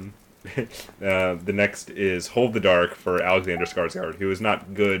 The next is Hold the Dark for Alexander Skarsgård, who is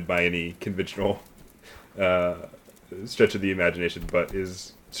not good by any conventional stretch of the imagination, but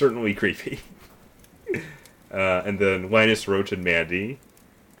is certainly creepy. And then Linus Roach and Mandy,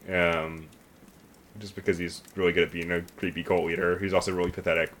 just because he's really good at being a creepy cult leader. He's also really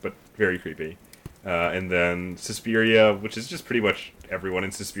pathetic, but very creepy. And then Suspiria, which is just pretty much everyone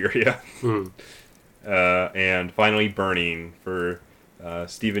in Suspiria. Hmm. And finally Burning for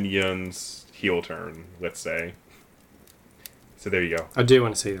Steven Yeun's heel turn, let's say. So there you go. I do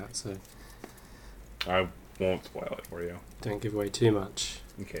want to see that, so I won't spoil it for you. don't give away too much.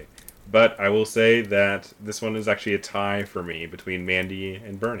 Okay. But I will say that this one is actually a tie for me between Mandy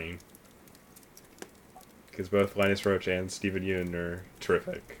and Burning. Because both Linus Roach and Steven Yeun are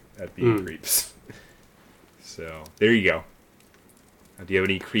terrific at being creeps. So, there you go. Do you have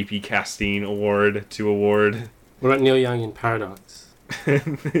any creepy casting award to award? What about Neil Young in Paradox?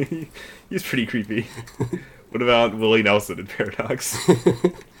 He's pretty creepy. What about Willie Nelson in Paradox?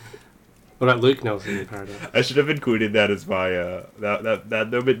 What about Luke Nelson in Paradox? I should have included that as my that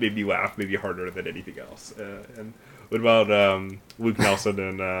moment made me laugh maybe harder than anything else. And what about Luke Nelson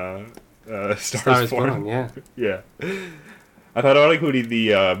and Star Star is is Born? Born, yeah. Yeah. I thought about including the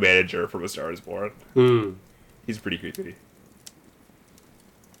manager from A Star Is Born. Hmm. He's pretty creepy.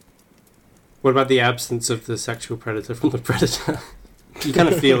 What about the absence of the sexual predator from The Predator? You kind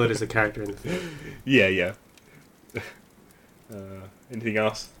of feel it as a character in the film. Yeah, yeah. Anything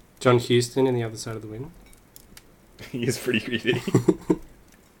else? John Huston in The Other Side of the Wind. He is pretty creepy.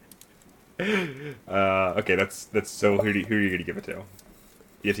 Okay, that's so. Who are you gonna give it to?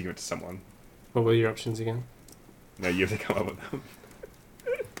 You have to give it to someone. What were your options again? No, you have to come up with them.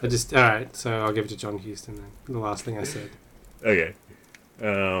 Alright, so I'll give it to John Huston then. The last thing I said. Okay.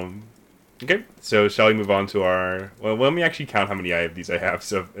 Okay, so shall we move on to our... Well, let me actually count how many of these I have,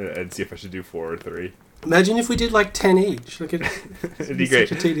 so and see if I should do 4 or 3. Imagine if we did like 10 each. Look at It'd be great.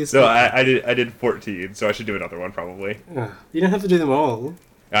 Such a tedious So thing. I did 14, so I should do another one probably. You don't have to do them all.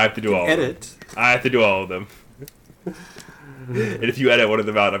 I have to do all of them. Edit. I have to do all of them. And if you edit one of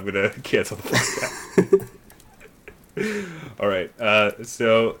them out, I'm going to cancel the podcast. Alright,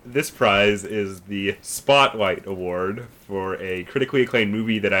 so this prize is the Spotlight Award for a critically acclaimed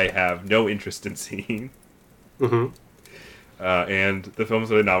movie that I have no interest in seeing. Mm-hmm. And the films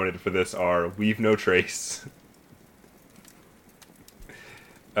that are nominated for this are Leave No Trace,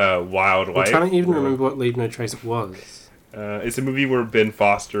 Wildlife. I'm trying to even remember what Leave No Trace was. It's a movie where Ben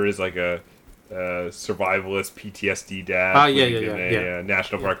Foster is like a survivalist PTSD dad. Ah, yeah, living yeah, in yeah, a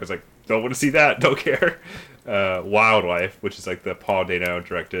national park. I was like, don't want to see that. Don't care. Wildlife, which is like the Paul Dano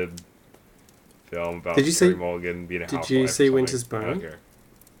directed film about Did you see- Carey Mulligan being a housewife. Did you or see something. Winter's I Bone? don't care.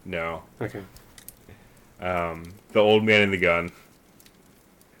 No. Okay. The Old Man and the Gun.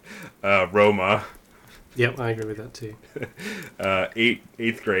 Roma. Yep, I agree with that too.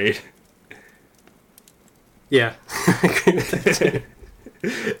 Eighth Grade. Yeah, I agree with that too.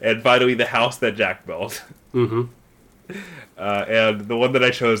 And finally, The House That Jack Built. Mm-hmm. And the one that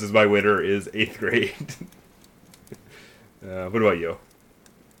I chose as my winner is 8th Grade. What about you?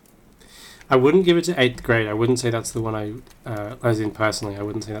 I wouldn't give it to 8th grade. I wouldn't say that's the one as in personally, I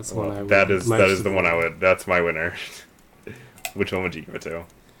wouldn't say that's the one I would. That is the one I would. That's my winner. Which one would you give it to?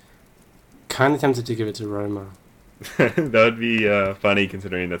 Kind of tempted to give it to Roma. That would be funny,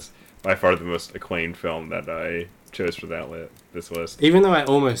 considering that's by far the most acclaimed film that I chose for this list. Even though I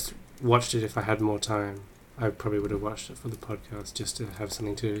almost watched it if I had more time, I probably would have watched it for the podcast just to have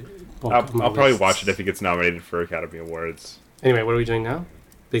something to. I'll probably watch it if it gets nominated for Academy Awards. Anyway, what are we doing now?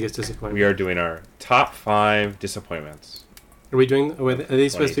 Biggest disappointment. We are doing our top 5 disappointments. Are we doing? Are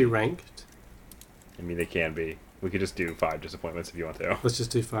these supposed to be ranked? I mean, they can be. We could just do 5 disappointments if you want to. Let's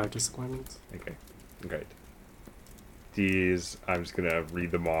just do 5 disappointments. Okay, great. These, I'm just gonna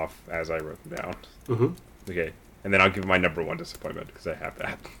read them off as I wrote them down. Mm-hmm. Okay, and then I'll give my number 1 disappointment because I have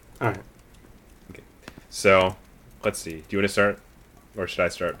that. All right. Okay, so let's see. Do you want to start, or should I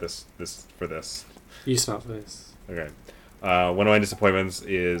start this for this? You start first. Okay. One of my disappointments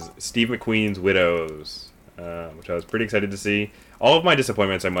is Steve McQueen's Widows, which I was pretty excited to see. All of my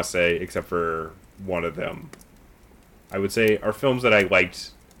disappointments, I must say, except for one of them, I would say are films that I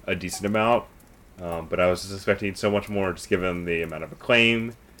liked a decent amount, but I was just expecting so much more, just given the amount of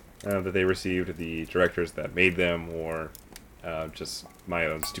acclaim that they received, the directors that made them, or just my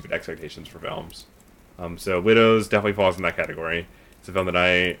own stupid expectations for films. So Widows definitely falls in that category. It's a film that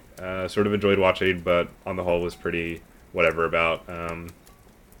I sort of enjoyed watching, but on the whole was pretty whatever about.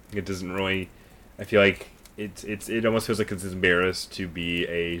 It doesn't really... I feel like it almost feels like it's embarrassed to be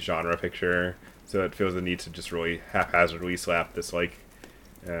a genre picture, so it feels the need to just really haphazardly slap this like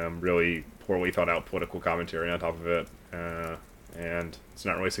really poorly thought out political commentary on top of it, and it's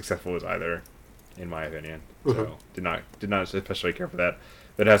not really successful as either, in my opinion. Mm-hmm. So did not especially care for that.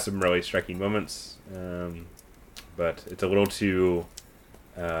 That has some really striking moments, but it's a little too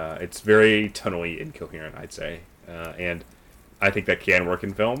it's very tonally incoherent, I'd say, and I think that can work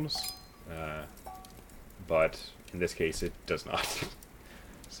in films, but in this case it does not.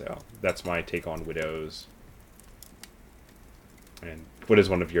 So that's my take on Widows. And what is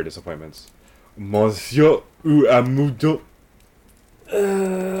one of your disappointments? Monsieur Uamudo.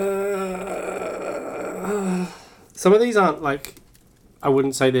 Some of these aren't like, I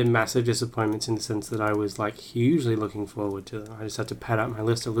wouldn't say they're massive disappointments in the sense that I was like hugely looking forward to them. I just had to pad up my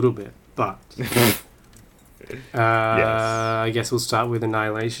list a little bit, but Yes. I guess we'll start with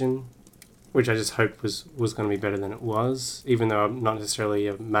Annihilation, which I just hoped was going to be better than it was, even though I'm not necessarily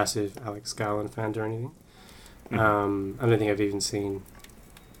a massive Alex Garland fan or anything. I don't think I've even seen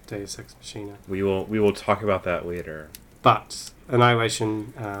Deus Ex Machina. We will talk about that later. But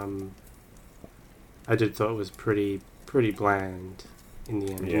Annihilation, I did thought was pretty bland in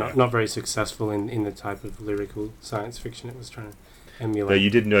the end. Yeah. Not very successful in the type of lyrical science fiction it was trying to Though emulate. you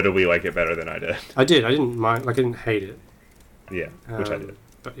did notably like it better than I did. I did. I didn't mind. Like, I didn't hate it. Yeah, which I did.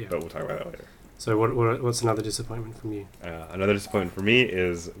 But yeah. But we'll talk about that later. So what's another disappointment from you? Another disappointment for me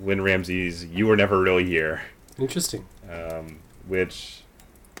is Lynn Ramsey's "You Were Never Really Here," Interesting. which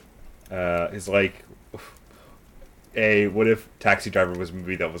is like what if Taxi Driver was a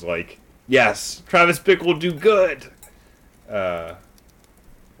movie that was like, yes, Travis Bickle will do good. That's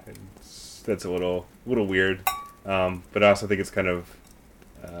a little weird, but I also think it's kind of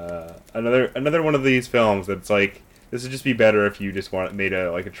another one of these films that's like, this would just be better if you just made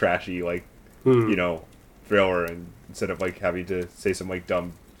a trashy thriller, and instead of like having to say some like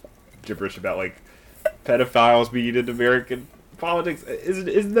dumb gibberish about like pedophiles being in American politics.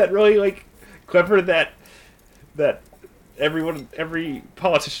 Isn't that really like clever that every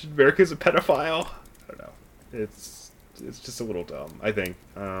politician in America is a pedophile? I don't know. It's just a little dumb, I think.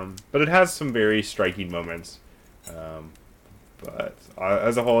 But it has some very striking moments. But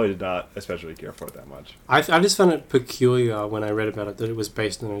as a whole, I did not especially care for it that much. I just found it peculiar when I read about it that it was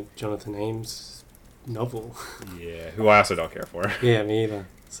based on a Jonathan Ames novel. Yeah, who I also don't care for. Yeah, me either.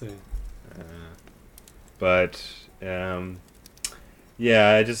 So, but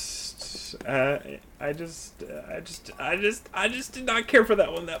yeah, I just did not care for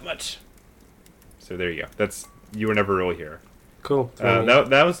that one that much. So there you go. That's You Were Never Really Here. Cool.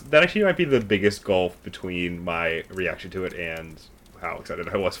 That actually might be the biggest gulf between my reaction to it and how excited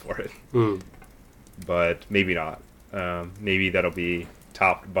I was for it. But maybe not. Maybe that'll be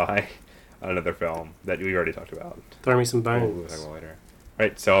topped by another film that we already talked about. Throw me some bones. We'll talk about later.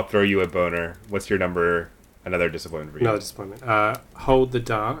 Right, so I'll throw you a boner. What's your number? Another disappointment for you. Another disappointment. Hold the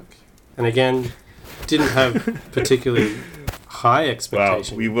Dark. And again, didn't have particularly high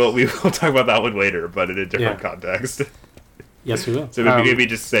expectations. Well, we will talk about that one later, but in a different context. Yes, we will. So maybe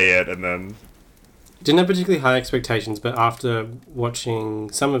just say it and then... Didn't have particularly high expectations, but after watching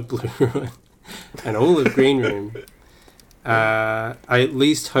some of Blue Ruin and all of Green Room, I at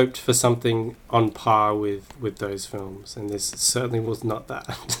least hoped for something on par with those films, and this certainly was not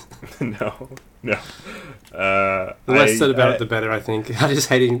that. No. The less said about it, the better, I think. I hate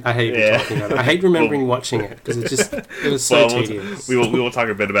talking about it. I hate remembering watching it, because it was so tedious. We will talk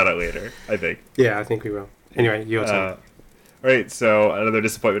a bit about it later, I think. Yeah, I think we will. Anyway, your turn. Right, so another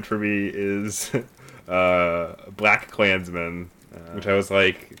disappointment for me is Black Klansman, which I was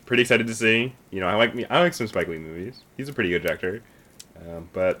like pretty excited to see. I like some Spike Lee movies. He's a pretty good director,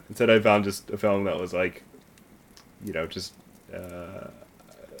 but instead I found just a film that was like, just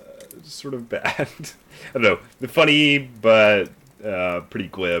sort of bad. I don't know, funny but pretty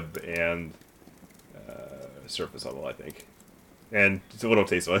glib and surface level, I think, and it's a little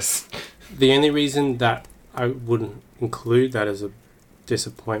tasteless. The only reason that I wouldn't include that as a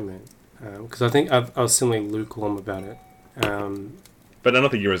disappointment, because I think I was similarly lukewarm about it. But I don't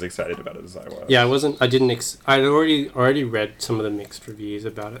think you were as excited about it as I was. Yeah, I wasn't. I didn't. I'd already read some of the mixed reviews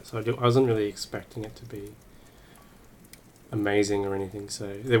about it, so I wasn't really expecting it to be amazing or anything.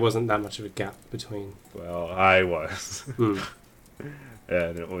 So there wasn't that much of a gap between. Well, I was, and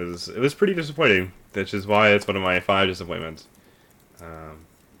it was pretty disappointing. Which is why it's one of my 5 disappointments.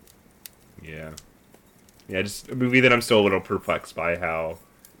 Yeah, just a movie that I'm still a little perplexed by how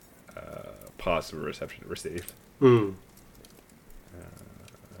positive reception it received.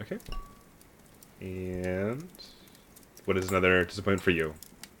 Okay. And what is another disappointment for you?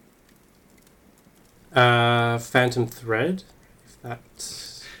 Phantom Thread. If that.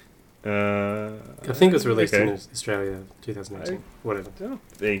 I think it was released in Australia 2018. Whatever. I don't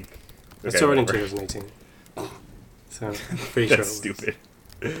think. I saw it in 2018. So I'm pretty sure it was. Stupid.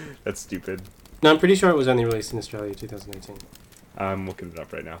 That's stupid. No, I'm pretty sure it was only released in Australia 2018. I'm looking it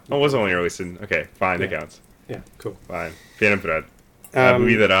up right now. Oh, it was only released in... Okay, fine, that counts. Yeah, cool. Fine. Phantom Thread. A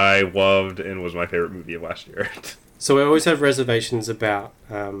movie that I loved and was my favorite movie of last year. So I always have reservations about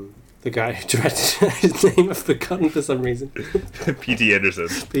the guy who directed it. His name I've forgotten for some reason. P.T.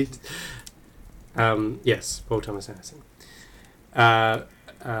 Anderson. Yes, Paul Thomas Anderson.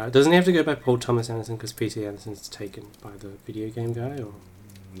 Doesn't he have to go by Paul Thomas Anderson because P.T. Anderson's taken by the video game guy? Or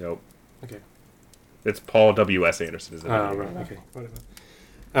Nope. Okay. It's Paul W.S. Anderson, isn't it? Oh, right. Okay, whatever.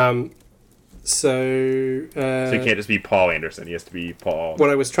 So he can't just be Paul Anderson. He has to be Paul. What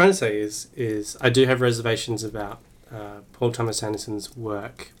I was trying to say is I do have reservations about Paul Thomas Anderson's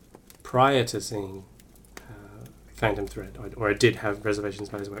work prior to seeing Phantom Thread, or I did have reservations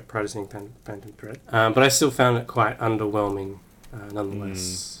about his work prior to seeing Phantom Thread. But I still found it quite underwhelming,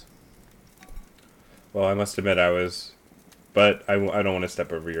 nonetheless. Well, I must admit I was, but I don't want to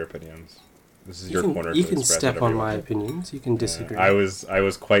step over your opinions. This is your corner. You can step on my opinions. You can disagree. I was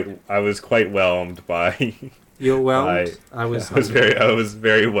quite whelmed by You're whelmed. I was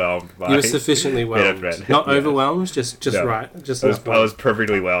very whelmed by. You were sufficiently whelmed, not overwhelmed, just No. right, just I enough. was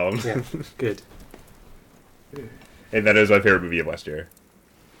perfectly whelmed. Yeah, good. And that is my favorite movie of last year.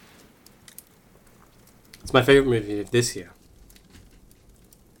 It's my favorite movie of this year,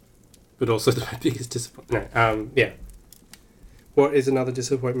 but also my biggest disappointment. No, yeah. What is another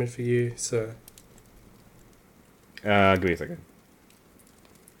disappointment for you, sir? Give me a second.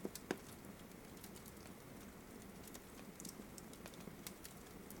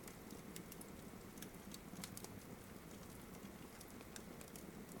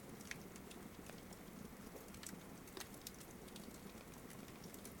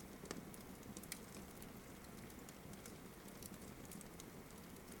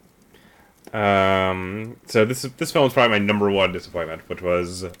 So this film is probably my number one disappointment, which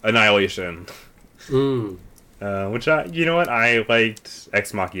was Annihilation. Which you know what, I liked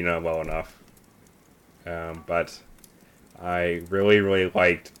Ex Machina well enough, but I really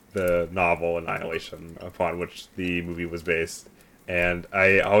liked the novel Annihilation upon which the movie was based, and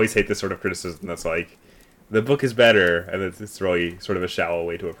I always hate this sort of criticism that's like, the book is better, and it's really sort of a shallow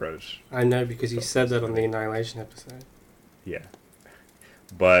way to approach. I know, because you said that on the Annihilation episode. Yeah.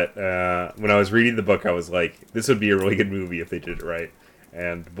 But when I was reading the book, I was like, this would be a really good movie if they did it right.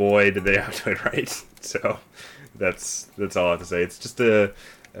 And boy, did they have to do it right. So that's all I have to say. It's just a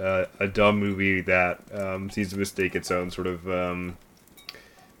dumb movie that seems to mistake its own sort of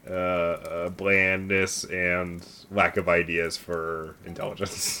blandness and lack of ideas for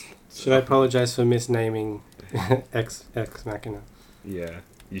intelligence. Should I apologize for misnaming Ex Machina? Yeah,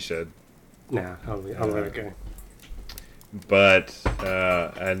 you should. Nah, I'll let it go. But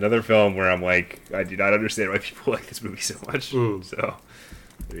another film where I'm like, I do not understand why people like this movie so much. So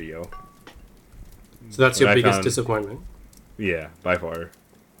there you go. So that's your biggest disappointment? Yeah, by far.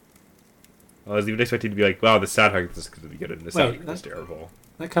 I was even expecting to be like, wow, the soundtrack is going to be good, and the soundtrack is terrible.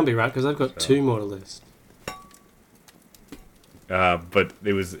 That can't be right, because I've got two more to list. But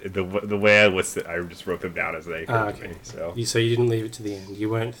it was the way I listed. I just wrote them down as they occurred to me. So you didn't leave it to the end. You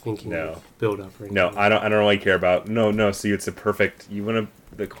weren't thinking of build up or anything. No, I don't really care about. No. See, it's a perfect. You want to.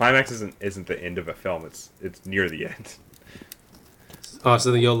 The climax isn't the end of a film. It's near the end. Oh,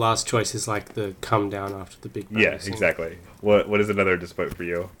 so your last choice is like the come down after the big bang. Yeah, exactly. What is another disappointment for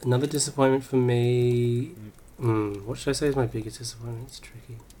you? Another disappointment for me. What should I say is my biggest disappointment? It's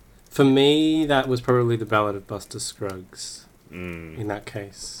tricky. For me, that was probably The Ballad of Buster Scruggs. In that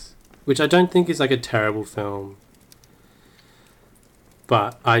case, which I don't think is like a terrible film,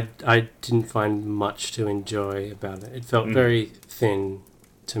 but I didn't find much to enjoy about it. It felt very thin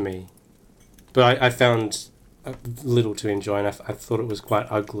to me, but I found little to enjoy, and I thought it was quite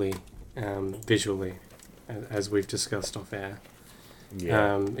ugly visually, as we've discussed off air.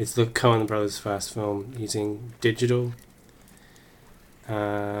 Yeah. It's the Coen brothers' first film using digital.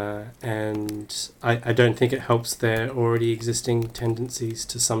 And I don't think it helps their already existing tendencies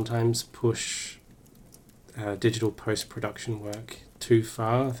to sometimes push digital post-production work too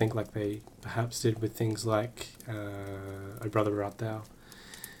far. I think like they perhaps did with things like O Brother Art Thou,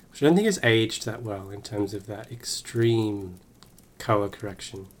 which I don't think has aged that well in terms of that extreme colour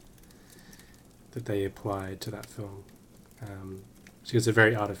correction that they applied to that film. Which gives a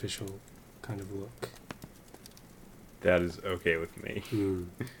very artificial kind of look. That is okay with me.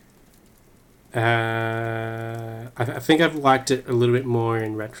 I think I've liked it a little bit more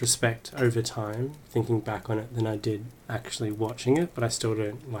in retrospect over time, thinking back on it, than I did actually watching it, but I still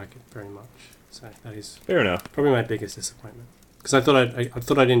don't like it very much. So that is fair enough. Probably my biggest disappointment, because I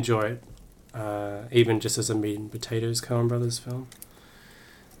thought I'd enjoy it, even just as a meat and potatoes Coen Brothers film.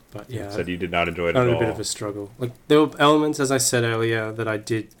 But yeah, you said you did not enjoy it at all. A bit of a struggle. Like there were elements, as I said earlier, that I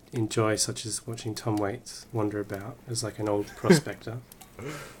did enjoy, such as watching Tom Waits wander about as like an old prospector.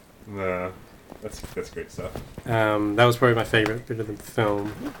 That's great stuff. That was probably my favourite bit of the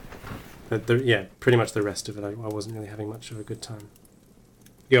film. But pretty much the rest of it, I wasn't really having much of a good time.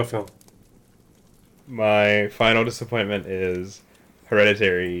 Your film. My final disappointment is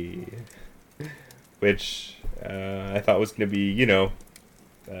Hereditary, which I thought was going to be,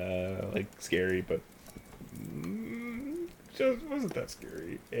 like scary, but just wasn't that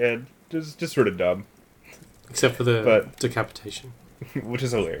scary, and just sort of dumb. Except for the decapitation, which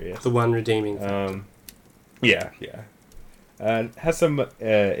is hilarious. The one redeeming factor. Yeah. Has some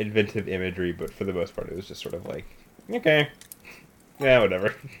inventive imagery, but for the most part, it was just sort of like, okay, yeah,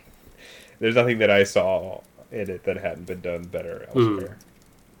 whatever. There's nothing that I saw in it that hadn't been done better elsewhere.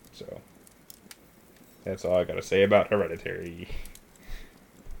 So that's all I gotta say about Hereditary.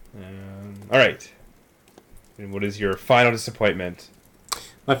 All right. And what is your final disappointment?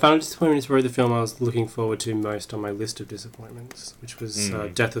 My final disappointment is probably the film I was looking forward to most on my list of disappointments, which was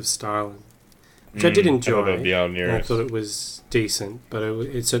Death of Stalin, which I did enjoy. I beyond and I thought it was decent, but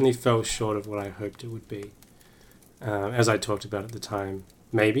it certainly fell short of what I hoped it would be. As I talked about at the time,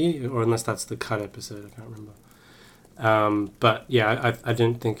 maybe, or unless that's the cut episode, I can't remember. But yeah, I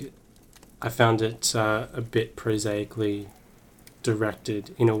didn't think it. I found it a bit prosaically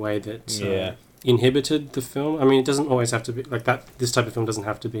directed in a way that inhibited the film. I mean, it doesn't always have to be like that. This type of film doesn't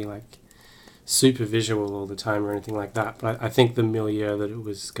have to be like super visual all the time or anything like that. But I think the milieu that it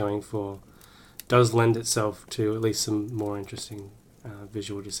was going for does lend itself to at least some more interesting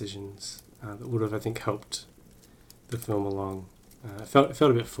visual decisions that would have, I think, helped the film along. It felt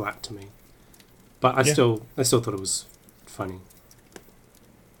a bit flat to me, but I still thought it was funny.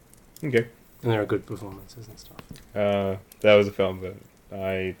 Okay. And there are good performances and stuff. That was a film that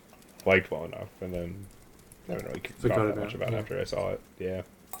I liked well enough, and then I don't know, forgot that much about it after I saw it. Yeah.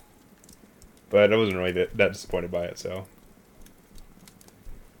 But I wasn't really that disappointed by it, so.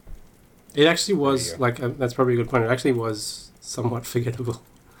 It actually was, that's probably a good point. It actually was somewhat forgettable.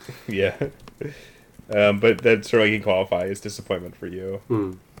 Yeah. But that certainly can qualify as disappointment for you.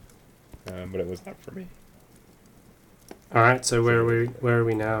 But it was not for me. All right, so where are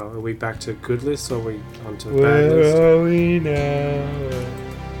we now? Are we back to good list or are we on to bad list? Where are we now?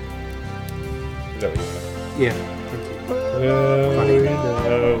 Is that what you said? Yeah, thank you. Where are we now?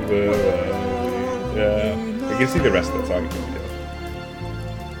 Where are we now? I can see the rest of the song.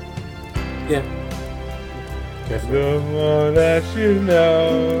 Yeah. The more that you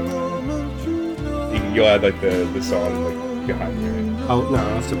know. You'll add like the song like behind you. Oh no, I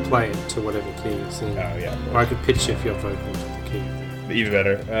have to play it to whatever key you're singing. Oh yeah. Or I could pitch shift your vocal to the key. Even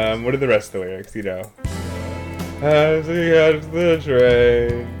better. What are the rest of the lyrics? You know. As we catch the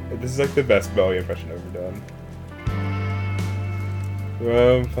train. This is like the best Bowie impression I've ever done.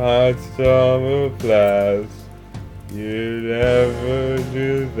 From Potsdamer Platz, you never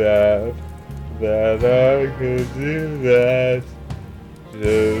do that. That I could do that.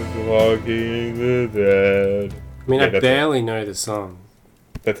 Just walking the dead. I mean, I barely know the song.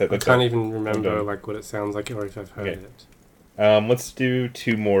 That's it. I can't even remember like what it sounds like or if I've heard it. Let's do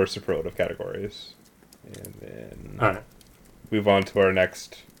 2 more superlative categories, and then move on to our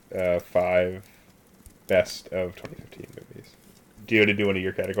next 5 best of 2015 movies. Do you want to do one of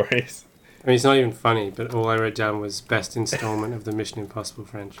your categories? I mean, it's not even funny, but all I wrote down was best installment of the Mission Impossible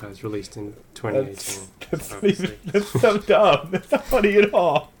franchise released in 2018. That's so dumb. That's not funny at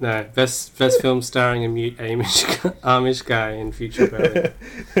all. No, best film starring a mute Amish guy in Future Berlin.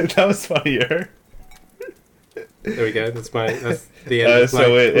 That was funnier. There we go. That's the end.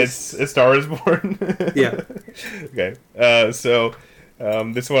 So it's A Star Is Born. Yeah. Okay. So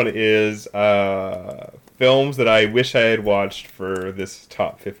this one is films that I wish I had watched for this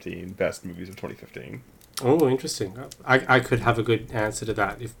top 15 best movies of 2015. Oh, interesting. I could have a good answer to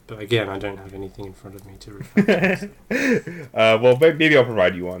that, but again, I don't have anything in front of me to refer to. Well, maybe I'll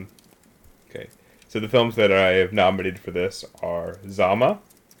provide you one. Okay. So the films that I have nominated for this are Zama,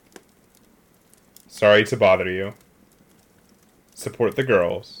 Sorry to Bother You, Support the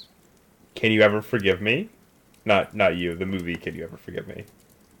Girls, Can You Ever Forgive Me? Not you, the movie Can You Ever Forgive Me?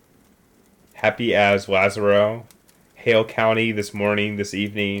 Happy as Lazaro, Hale County, This Morning, This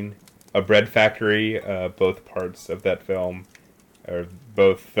Evening, A Bread Factory, both parts of that film, or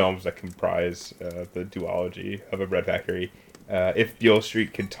both films that comprise the duology of A Bread Factory, If Beale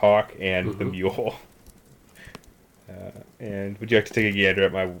Street Could Talk, and The Mule. And would you like to take a gander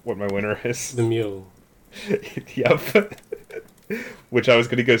at what my winner is? The Mule. Yep. Which I was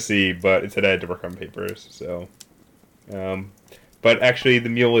going to go see, but instead I had to work on papers, so... but actually, The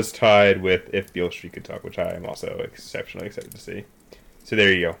Mule is tied with If Beale Street Could Talk, which I am also exceptionally excited to see. So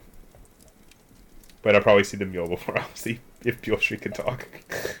there you go. But I'll probably see The Mule before I'll see If Beale Street Could Talk.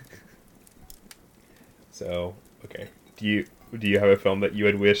 So, okay. Do you have a film that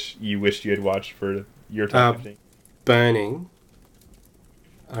you wished you had watched for your top 15? Burning.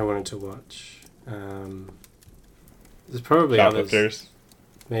 I wanted to watch. There's probably Shoplifters. Others.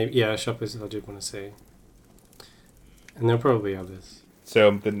 Maybe, yeah, Shoplifters I do want to see. And there are probably others.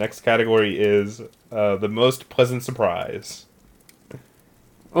 So the next category is the most pleasant surprise.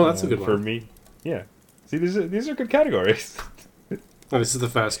 Oh, that's a good one. For me. Yeah. See, these are good categories. Oh, this is the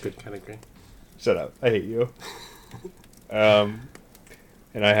first good category. Shut up. I hate you. And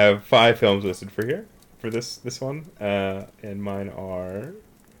I have 5 films listed for this one. And mine are...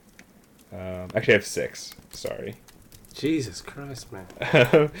 actually, I have 6. Sorry. Jesus Christ, man.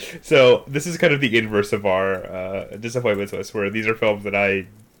 So this is kind of the inverse of our disappointments list, where these are films that I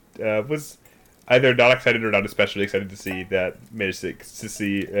was either not excited or not especially excited to see that managed to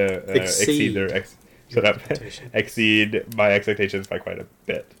see exceed their shut up exceed my expectations by quite a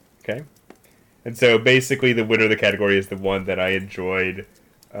bit. Okay, and so basically the winner of the category is the one that I enjoyed,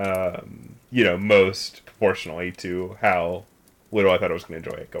 most proportionally to how little I thought I was going to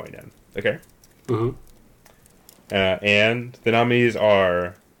enjoy it going in. Okay. Mm-hmm. And the nominees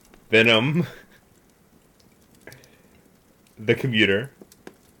are Venom, The Commuter,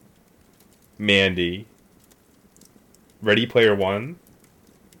 Mandy, Ready Player One,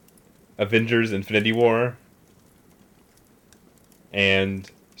 Avengers Infinity War,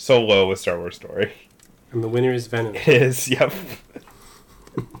 and Solo: A Star Wars Story. And the winner is Venom. It is, yep.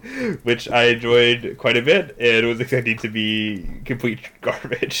 Which I enjoyed quite a bit and was expecting to be complete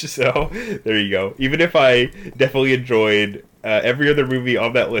garbage. So there you go. Even if I definitely enjoyed every other movie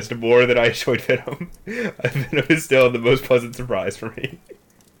on that list more than I enjoyed Venom, Venom is still the most pleasant surprise for me.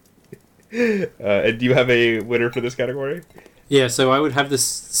 And do you have a winner for this category? Yeah, so I would have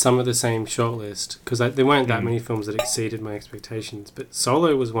some of the same shortlist because there weren't that many films that exceeded my expectations, but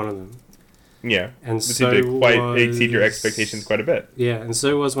Solo was one of them. Yeah, and but so you did exceed your expectations quite a bit. Yeah, and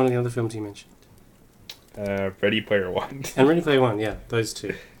so was one of the other films you mentioned. Ready Player One. And Ready Player One, yeah, those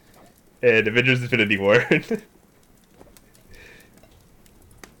two. And Avengers Infinity War.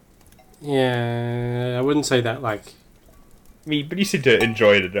 Yeah, I wouldn't say that like... But you seem to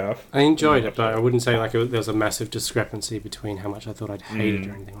enjoy it enough. I enjoyed it, but I wouldn't say like there was a massive discrepancy between how much I thought I'd hate it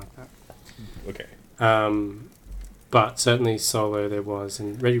or anything like that. Okay. But certainly Solo there was,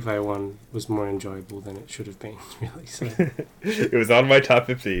 and Ready Player One was more enjoyable than it should have been, really. So. It was on my top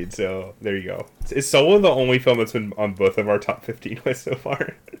 15, so there you go. Is Solo the only film that's been on both of our top 15 lists so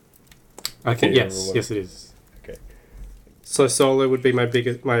far? I think yes it is. Okay. So Solo would be my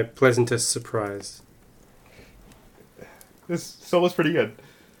pleasantest surprise. This Solo's pretty good.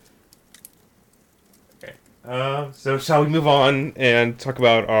 Okay. So shall we move on and talk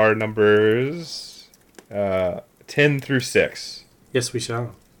about our numbers 10 through 6? Yes, we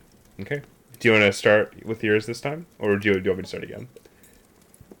shall. Okay. Do you want to start with yours this time? Or do you want me to start again?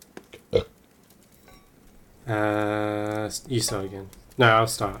 You start again. No, I'll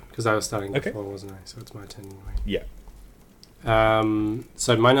start, because I was starting before, wasn't I? So it's my turn anyway. Yeah.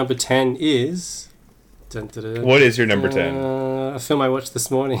 So my number 10 is... Dun, dun, dun, what is your number 10? A film I watched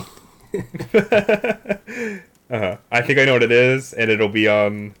this morning. I think I know what it is, and it'll be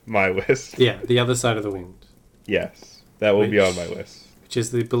on my list. Yeah, The Other Side of the Wind. Yes, that will be on my list. Which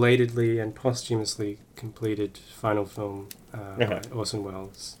is the belatedly and posthumously completed final film by Orson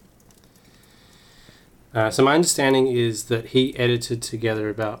Welles. So my understanding is that he edited together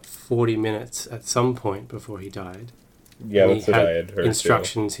about 40 minutes at some point before he died. Yeah, that's what I had heard.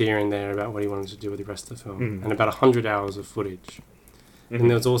 Instructions here and there about what he wanted to do with the rest of the film, and about 100 hours of footage. And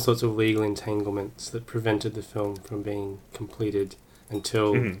there was all sorts of legal entanglements that prevented the film from being completed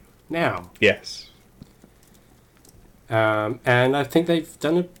until now. Yes. And I think they've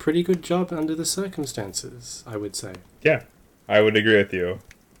done a pretty good job under the circumstances, I would say. Yeah, I would agree with you.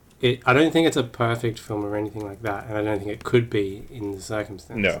 I don't think it's a perfect film or anything like that, and I don't think it could be in the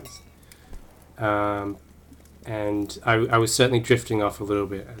circumstances. No. And I was certainly drifting off a little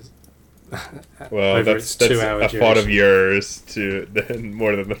bit. Well, that's a thought of yours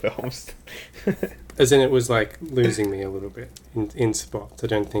more than the films. As in, it was like losing me a little bit in spots. I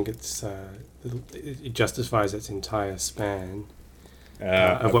don't think it justifies its entire span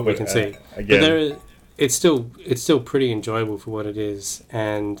of what we can see. Again. But it's still pretty enjoyable for what it is,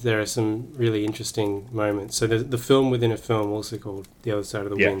 and there are some really interesting moments. So the film within a film, also called The Other Side of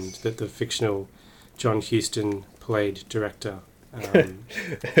the Wind, that the fictional John Huston played director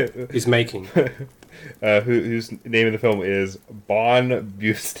is making. Whose name in the film is Bon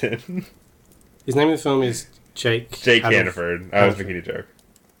Buston. His name in the film is Jake Hannaford. I was making a joke.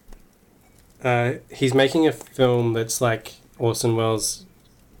 He's making a film that's like Orson Welles'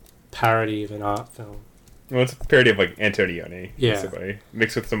 parody of an art film. Well, it's a parody of like Antonioni, basically,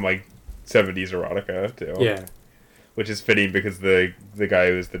 mixed with some like 70s erotica too. Yeah, which is fitting because the guy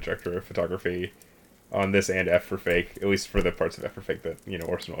who's the director of photography on this and F for Fake, at least for the parts of F for Fake that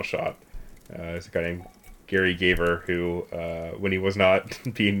Orson Welles shot, is a guy named Gary Gaver, who when he was not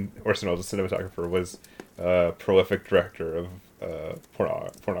being Orson Welles' cinematographer, was a prolific director of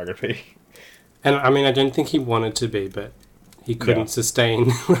pornography. And I mean, I don't think he wanted to be, but he couldn't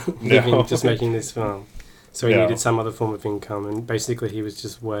sustain living just making this film. So he needed some other form of income, and basically he was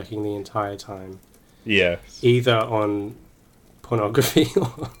just working the entire time. Yes. Either on pornography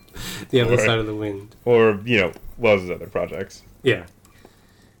or The Other Side of the Wind. Or, Wells' other projects. Yeah.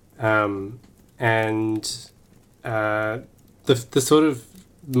 And the sort of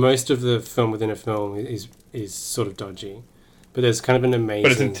most of the film within a film is sort of dodgy, but there's kind of an amazing.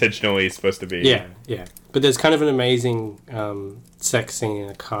 But it's intentionally supposed to be. Yeah, yeah. But there's kind of an amazing sex scene in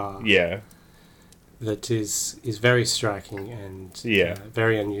a car. Yeah. That is very striking and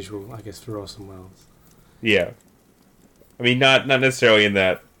very unusual, I guess, for Orson Welles. Yeah. I mean, not necessarily in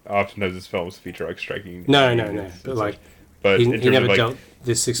that oftentimes his films feature like striking. No. But like, he never dealt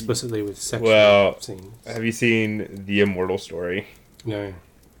this explicitly with sexual scenes. Have you seen The Immortal Story? No.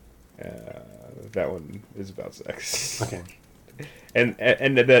 That one is about sex. Okay. And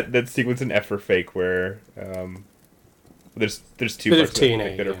that sequence in F for Fake where there's two bit parts of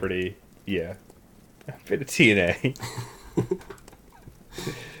TNA that are pretty a bit of TNA.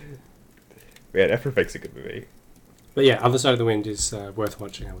 Man, F for Fake's a good movie. But yeah, Other Side of the Wind is worth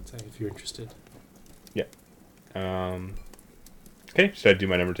watching, I would say, if you're interested. Yeah. Okay, should I do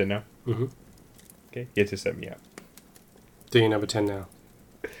my number 10 now? Mm-hmm. Okay, you have to set me up. Do your number 10 now.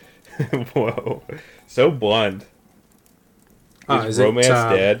 Whoa. So blunt. Is Romance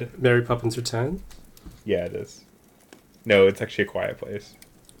it, dead? Mary Poppins Return? Yeah, it is. No, it's actually A Quiet Place.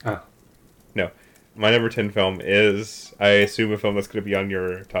 Ah. No. My number 10 film is, I assume, a film that's going to be on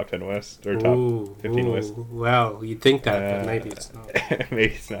your top 10 list, or top 15 list. Well, you'd think that, but maybe it's not.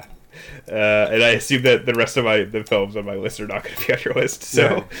 Maybe it's not. And I assume that the rest of the films on my list are not going to be on your list,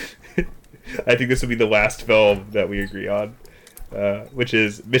 so I think this will be the last film that we agree on, which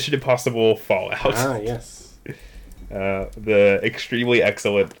is Mission Impossible Fallout. Ah, yes. The extremely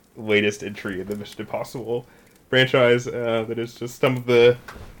excellent latest entry in the Mission Impossible franchise that is just some of the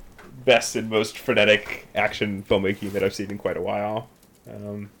best and most frenetic action filmmaking that I've seen in quite a while.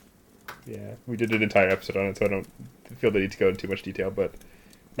 We did an entire episode on it, so I don't feel the need to go into too much detail, but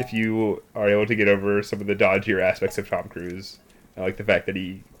if you are able to get over some of the dodgier aspects of Tom Cruise, like the fact that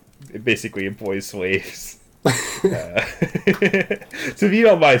he basically employs slaves. So if you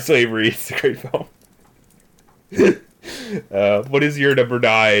don't mind slavery, it's a great film. What is your number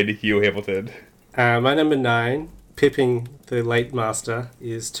 9, Hugh Hamilton? My number 9, Pipping the Late Master,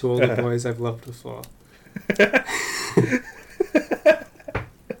 is To All the Boys I've Loved Before.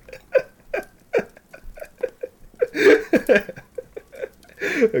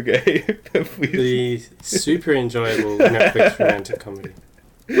 Okay, The please. super enjoyable Netflix romantic comedy.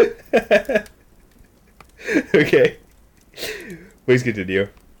 Okay, please continue.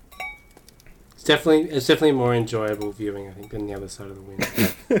 It's definitely more enjoyable viewing, I think, than The Other Side of the Wind.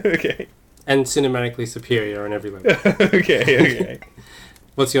 Okay. And cinematically superior on every level. Okay.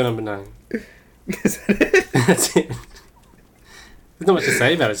 What's your number 9? Is that it? That's it. There's not much to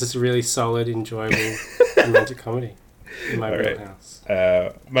say about it. It's just a really solid, enjoyable romantic comedy in my wheelhouse.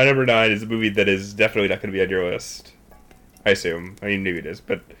 My number 9 is a movie that is definitely not going to be on your list. I assume. I mean, maybe it is,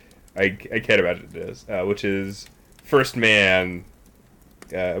 but I can't imagine it is. Which is First Man.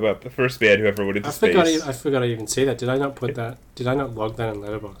 About the first man who ever went into space. I forgot I even see that. Did I not put that? Did I not log that in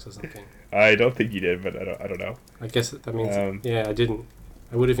Letterboxd or something? I don't think you did, but I don't know. I guess that means I didn't.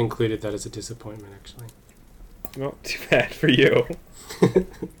 I would have included that as a disappointment, actually. Well, too bad for you.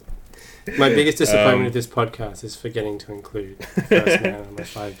 My biggest disappointment of this podcast is forgetting to include First Man on my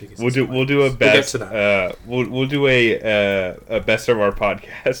 5 biggest. We'll do a best. We'll get to that. We'll do a best of our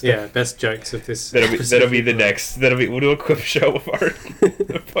podcast. Yeah, best jokes of this. That'll be the next. We'll do a quip show of our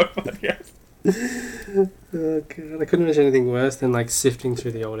podcast. Oh god, I couldn't imagine anything worse than like sifting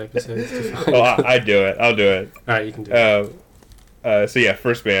through the old episodes to find. I'd do it. I'll do it. All right, you can do it. So yeah,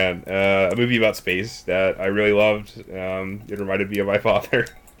 First Man, a movie about space that I really loved. It reminded me of my father.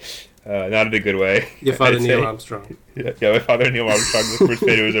 Not in a good way. Your father, Neil Armstrong. Yeah, my father, Neil Armstrong, the first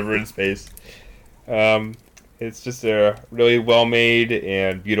man who was ever in space. It's just a really well-made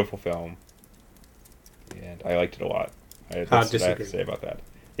and beautiful film, and I liked it a lot. That's what I have to say about that.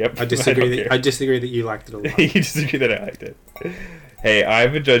 Yep. I disagree. I disagree that you liked it a lot. You disagree that I liked it. Hey, I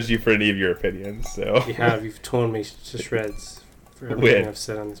haven't judged you for any of your opinions, so. You have. You've torn me to shreds for everything I've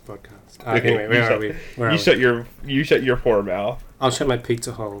said on this podcast. Anyway, where are we? You shut your poor mouth. I'll shut my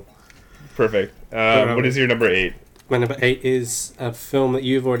pizza hole. Perfect. What is your number 8? My number 8 is a film that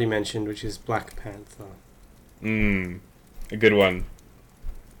you've already mentioned, which is Black Panther. A good one.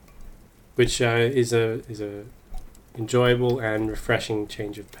 Which is a enjoyable and refreshing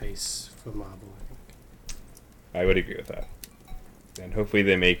change of pace for Marvel, I think. I would agree with that. And hopefully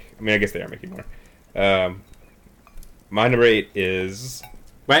they make... I mean, I guess they are making more. My number 8 is...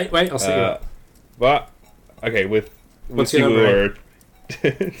 Wait, I'll see you. Well, okay, with What's your number 8?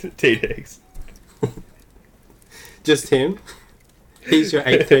 Taye Diggs. Just him? He's your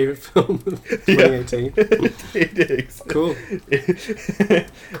 8th favourite film of 2018? Taye Diggs. Cool.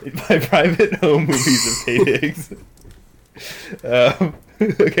 My private home movies of Taye Diggs.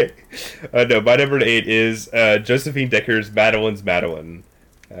 Okay. No, my number 8 is Josephine Decker's Madeline's Madeline,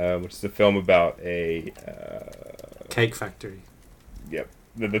 which is a film about a Cake factory. yep,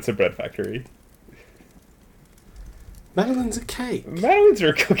 that's a bread factory. Madeline's a cake. Madeline's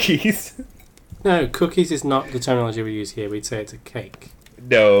are cookies. No, cookies is not the terminology we use here. We'd say it's a cake.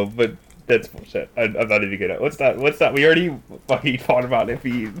 No, but that's bullshit. I'm not even gonna. What's that? What's that? We already fucking fought about if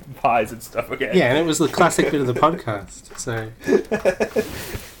he pies and stuff. Okay. Yeah, and it was the classic bit of the podcast. So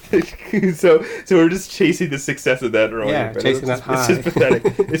so we're just chasing the success of that. Yeah, chasing that high. It's just pathetic.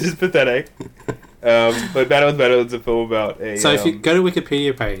 It's just pathetic. But Madeline's a film about a. So if you go to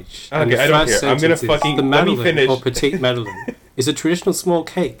Wikipedia page, Okay, and the I don't first care. I'm gonna sentence is, fucking the let me Madeleine finish. or petite Madeleine is a traditional small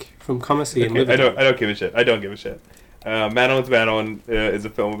cake from Comacy in Okay, Liverpool. I don't give a shit. I don't give a shit. Madeline's Madeline is a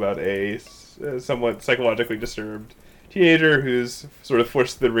film about a somewhat psychologically disturbed teenager who's sort of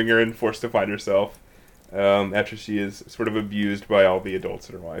forced to the ringer and forced to find herself after she is sort of abused by all the adults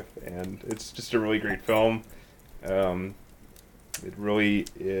in her life. And it's just a really great film. It really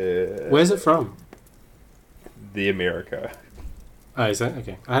Where's it from? The America. Oh, is that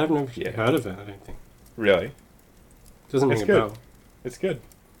okay? I haven't Yeah. heard of it. I don't think. Really? Doesn't ring It's a good. bell. It's good.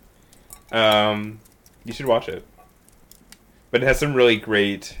 You should watch it. But it has some really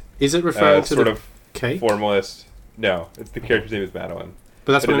great Is it referring to sort the of cake? formalist. No, it's the character's name is Madeline.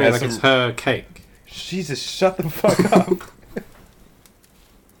 But that's but what it I mean. has Like it's some- her cake. Jesus, shut the fuck up.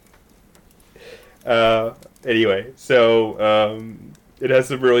 Anyway, so it has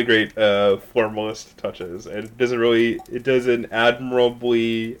some really great formalist touches, and it does an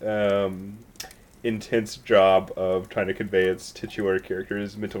admirably intense job of trying to convey its titular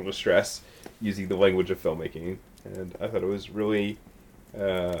character's mental distress using the language of filmmaking, and I thought it was really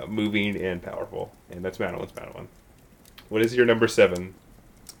moving and powerful, and that's Madeline's Madeline. What is your number 7?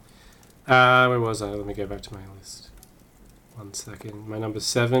 Where was I? Let me go back to my list. 1 second. My number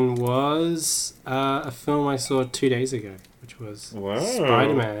 7 was a film I saw 2 days ago, which was Wow.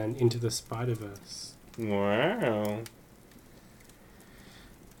 Spider-Man Into the Spider-Verse. Wow.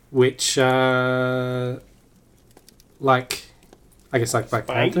 Which, like Black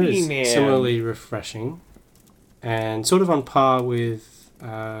Panther is Spidey-Man. similarly refreshing and sort of on par with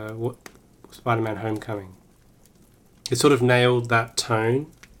what Spider-Man Homecoming. It sort of nailed that tone,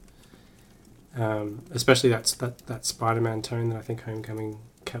 especially that Spider-Man tone that I think Homecoming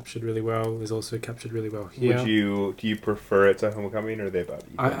captured really well, is also captured really well here. Do you prefer it to Homecoming, or are they about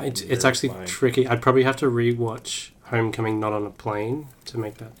equal? It's actually tricky. I'd probably have to rewatch Homecoming not on a plane to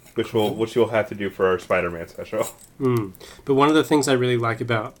make that. which you'll have to do for our Spider-Man special. But one of the things I really like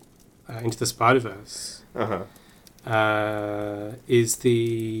about Into the Spider-Verse Uh-huh. is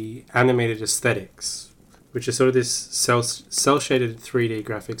the animated aesthetics, which is sort of this cel-shaded 3D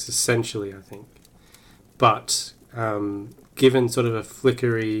graphics, essentially, I think. But given sort of a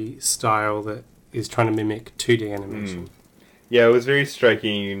flickery style that is trying to mimic 2D animation. Yeah, it was very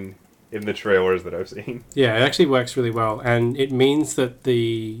striking in the trailers that I've seen. Yeah, it actually works really well, and it means that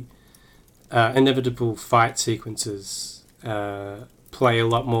the inevitable fight sequences play a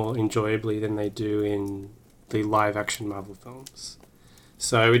lot more enjoyably than they do in the live-action Marvel films.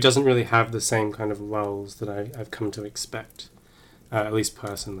 So it doesn't really have the same kind of lulls that I've come to expect, at least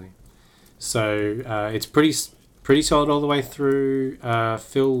personally. So it's pretty solid all the way through.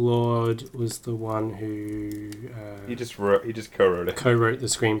 Phil Lord was the one who He just co-wrote it. co-wrote the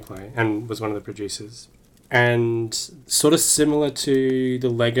screenplay and was one of the producers. And sort of similar to the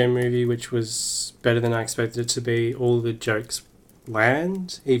Lego Movie, which was better than I expected it to be, all the jokes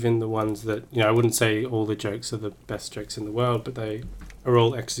land, even the ones that, I wouldn't say all the jokes are the best jokes in the world, but they are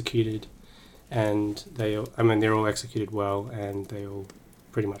all executed, and they're all executed well, and they all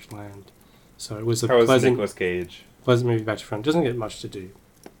pretty much land. So it was a How was pleasant Nicolas Cage? movie back to front. Doesn't get much to do,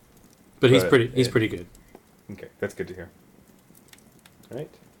 but he's pretty good. Okay, that's good to hear. All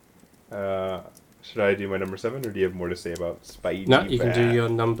right. Should I do my number 7, or do you have more to say about Spidey? No, you can do your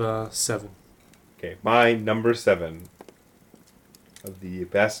number 7. Okay, my number 7 of the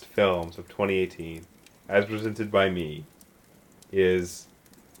best films of 2018, as presented by me, is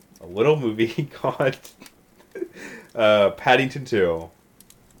a little movie called Paddington 2.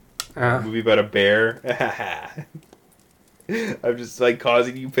 A movie about a bear. I'm just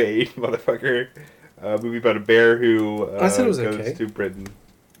causing you pain, motherfucker. A movie about a bear who I said it was goes okay. to Britain.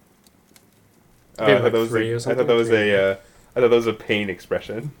 Maybe I thought like 3 or I something. thought that was a pain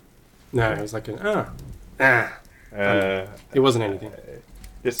expression. No, it was like it wasn't anything.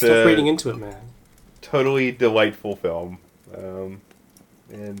 Just Stop reading into it, man. totally delightful film.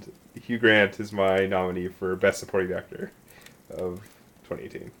 And Hugh Grant is my nominee for Best Supporting Actor of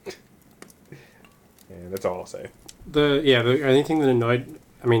 2018. And that's all I'll say. The only thing that annoyed,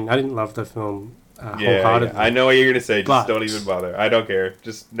 I mean, I didn't love the film Yeah, wholeheartedly. I know what you're gonna say. Just But- don't even bother. I don't care.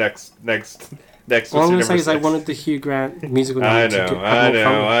 Just next. All What's I'm your gonna say number is I 6? wanted the Hugh Grant musical I number to know, have I more know,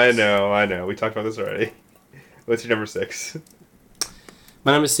 prominence. I know. We talked about this already. What's your number 6?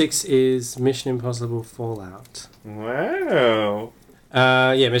 My number 6 is Mission Impossible Fallout. Wow.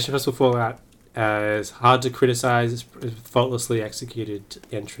 Mission Impossible Fallout is hard to criticize. It's a faultlessly executed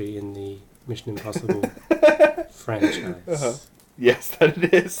entry in the Mission Impossible franchise. Uh-huh. Yes, that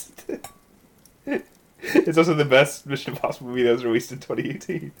it is. It's also the best Mission Impossible movie that was released in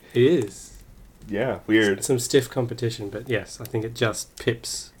 2018. It is. Yeah, weird. Some stiff competition, but yes, I think it just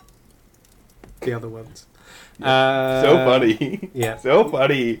pips the other ones. So funny. Yeah. So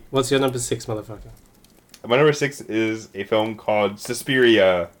funny. What's your number 6, motherfucker? My number 6 is a film called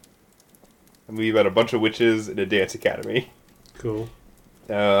Suspiria. A movie about a bunch of witches in a dance academy. Cool.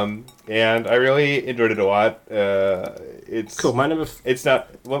 And I really enjoyed it a lot. It's Cool. My number. It's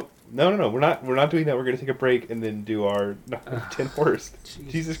not. Well, no. We're not doing that. We're gonna take a break and then do our 10 worst.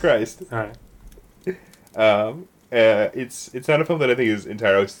 Jesus Christ. All right. It's not a film that I think is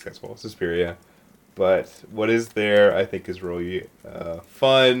entirely successful. Suspiria, but what is there, I think, is really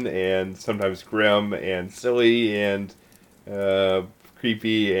fun and sometimes grim and silly and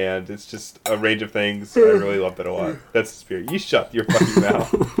creepy, and it's just a range of things. I really love that a lot. That's Suspiria. You shut your fucking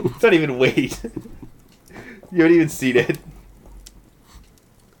mouth. It's not even wait. You haven't even seen it.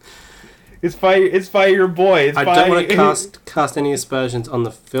 It's by your boy. It's I by... don't want to cast any aspersions on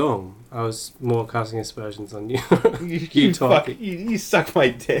the film. I was more casting aspersions on you. you talking. you suck my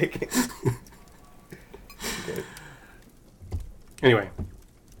dick. Okay. Anyway,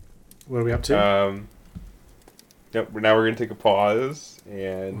 what are we up to? Yep. Now we're gonna take a pause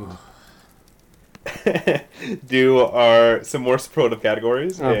and do some more superlative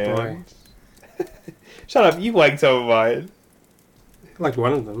categories. Oh, and... boy! Shut up! You like some of mine. I liked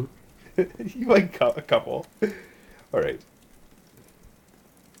one of them. You like a couple. All right.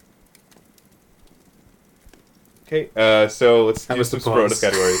 Okay. So let's do some superlative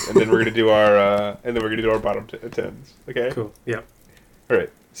categories, and then we're gonna do our bottom tens. Okay. Cool. Yeah. All right.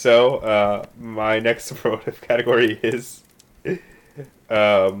 So my next superlative category is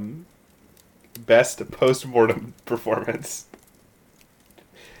best post-mortem performance.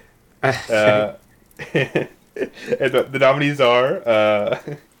 And the nominees are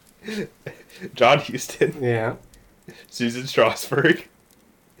John Huston. Yeah. Susan Strasberg,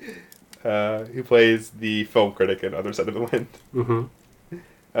 who plays the film critic in Other Side of the Wind. Mm-hmm.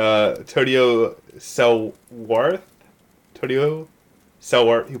 Tonio Selwart,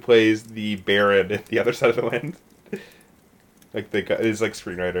 who plays the Baron in The Other Side of the Wind. Like the guy is like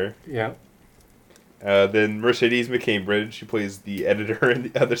screenwriter. Yeah. Then Mercedes McCambridge, who plays the editor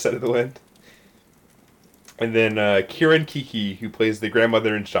in The Other Side of the Wind. And then Kieran Kiki, who plays the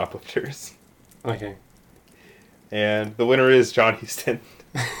grandmother in Shoplifters. Okay. And the winner is John Huston.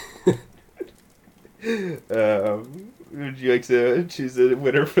 Would you like to choose a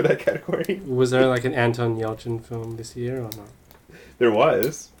winner for that category? Was there like an Anton Yelchin film this year or not? There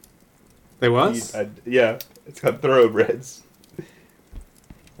was. There was? Yeah, it's called Thoroughbreds.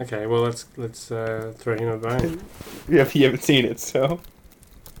 Okay, well let's throw him a bone. Yeah, you haven't seen it, so. All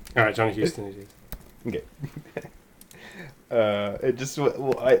right, John Huston it is. Okay. It just.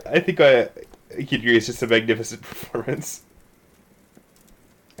 Well, I think I could agree. It's just a magnificent performance.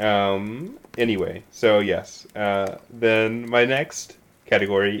 Anyway, so yes. Then my next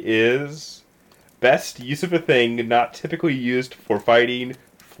category is best use of a thing not typically used for fighting.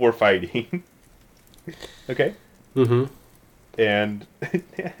 Okay. Mm-hmm. And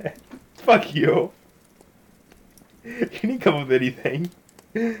fuck you. Can you come up with anything?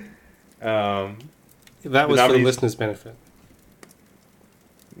 That was for the listeners' benefit.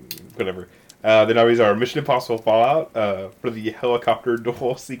 Whatever. The nominees are Mission Impossible Fallout for the helicopter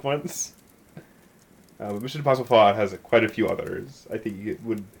duel sequence. Mission Impossible Fallout has quite a few others. I think you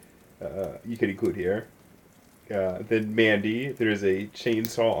could include here. Then Mandy, there is a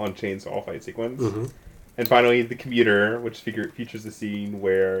chainsaw on chainsaw fight sequence. Mm-hmm. And finally, The Commuter, which features the scene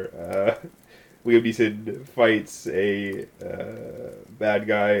where Liam Neeson fights a bad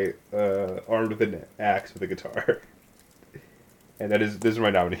guy armed with an axe with a guitar. And those are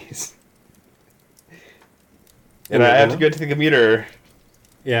my nominees. And I have to go to The Commuter.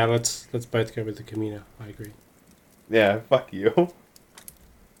 Yeah, let's both go with The Commuter. I agree. Yeah, fuck you. All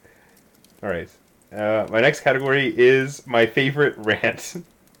right. My next category is my favorite rant.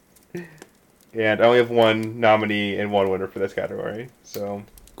 And I only have one nominee and one winner for this category. So.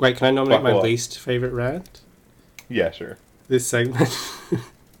 Wait, can I nominate my up. least favorite rant? Yeah, sure. This segment.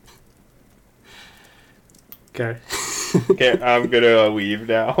 Okay. Okay, I'm gonna leave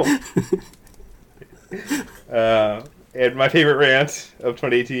now. And my favorite rant of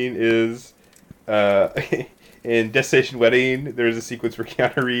 2018 is in Destination Wedding. There's a sequence where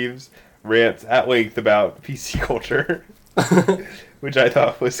Keanu Reeves rants at length about PC culture, which I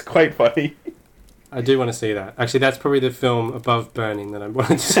thought was quite funny. I do want to see that. Actually, that's probably the film above Burning that I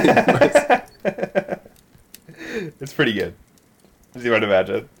wanted to see the most. It's pretty good, as you might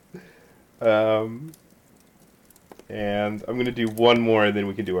imagine. And I'm gonna do one more, and then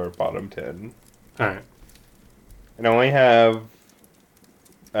we can do our bottom 10. All right. And I only have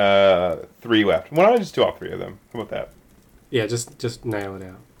 3 left. Why don't I just do all 3 of them? How about that? Yeah, just nail it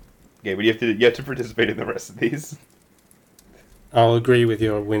out. Okay, but you have to participate in the rest of these. I'll agree with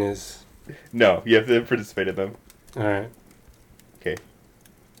your winners. No, you have to participate in them. All right. Okay.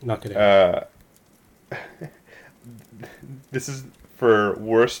 Knock it out. This is for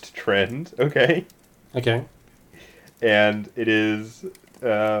worst trend, okay? Okay. And it is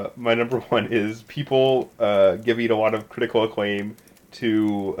my number 1 is people giving a lot of critical acclaim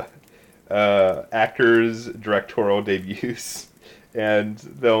to actors' directorial debuts. And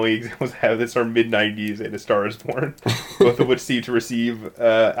the only examples I have this are mid-90s and A Star Is Born, both of which seem to receive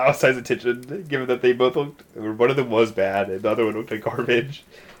outsized attention, given that they both looked, or one of them was bad and the other one looked like garbage.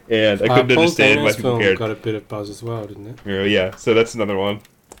 And I couldn't understand why people cared. Got a bit of buzz as well, didn't it? Yeah, so that's another one.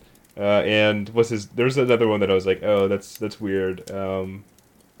 And there's another one that I was like, oh, that's weird.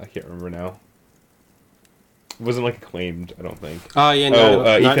 I can't remember now. It wasn't like acclaimed, I don't think. Oh yeah,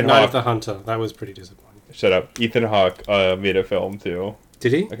 Ethan Night Hawke. of the Hunter. That was pretty disappointing. Shut up. Ethan Hawke made a film too.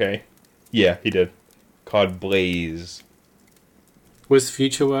 Did he? Okay. Yeah, he did. Called Blaze. Was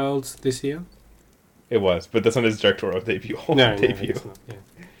Future World this year? It was, but that's not his directorial debut. No, debut. it's not. Yeah.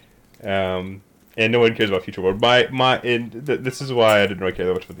 And no one cares about Future World. This is why I didn't really care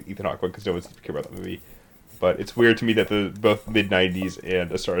that much about the Ethan Hawke one, because no one seems to care about that movie. But it's weird to me that both mid-90s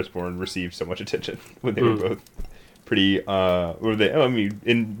and A Star Is Born received so much attention when they were both pretty. In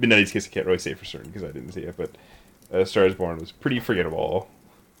mid-90s case, I can't really say for certain because I didn't see it, but A Star Is Born was pretty forgettable.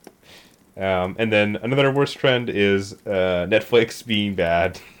 And then another worst trend is Netflix being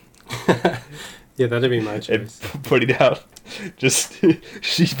bad. Yeah, that'd be my choice. And putting out just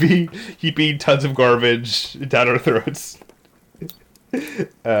heaping tons of garbage down our throats.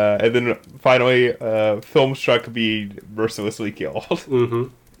 And then finally, Filmstruck being mercilessly killed. Mm-hmm.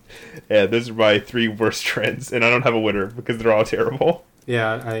 Yeah, those are my 3 worst trends, and I don't have a winner because they're all terrible.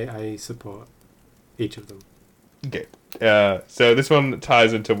 Yeah, I support each of them. Okay, so this one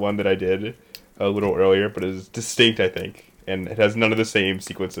ties into one that I did a little earlier, but is distinct, I think, and it has none of the same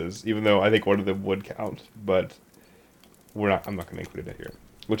sequences, even though I think one of them would count, but I'm not going to include it here,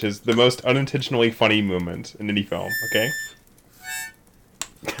 which is the most unintentionally funny moment in any film, okay?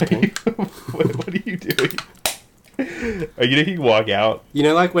 Okay. What are you doing? Are you making walk out? You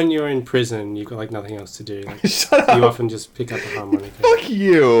know, like when you're in prison, you've got like nothing else to do. Like, Shut up! you often just pick up a harmonica. Fuck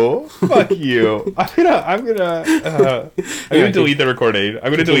you! Fuck you! I'm gonna delete the recording.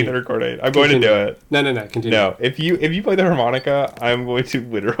 I'm gonna delete the recording. I'm going to do it. No, continue. No, if you play the harmonica, I'm going to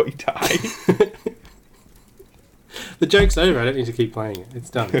literally die. The joke's over. I don't need to keep playing it. It's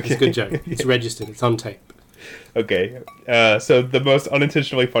done. It's a good joke. It's registered. It's on tape. Okay. So the most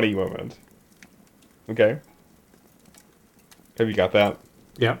unintentionally funny moment. Okay. Have you got that?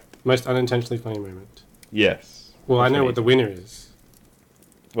 Yeah. Most unintentionally funny moment. Yes. Well, That's I know me. what the winner is.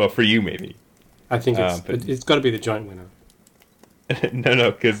 Well, for you, maybe. I think but- it's got to be the joint winner.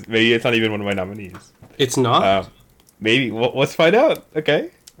 No, because maybe it's not even one of my nominees. It's not? Maybe. Well, let's find out.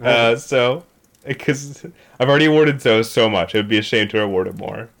 Okay. Right. So, because I've already awarded so much, it would be a shame to award it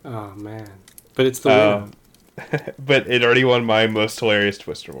more. Oh, man. But it's the winner. But it already won my most hilarious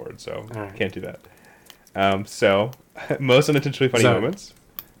twist award, so Alright. can't do that. So, most unintentionally funny So- moments.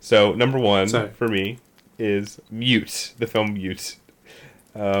 So, number 1 So- for me is Mute, the film Mute.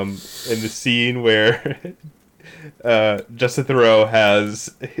 In the scene where Justin Theroux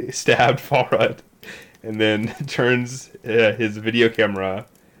has stabbed Paul Rudd and then turns his video camera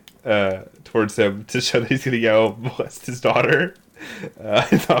towards him to show that he's going to go molest his daughter. I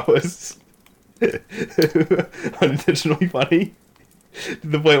thought was unintentionally funny. To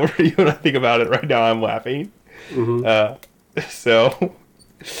the point where even when I think about it right now, I'm laughing. Mm-hmm. So...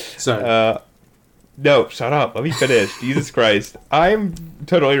 no, shut up. Let me finish. Jesus Christ. I'm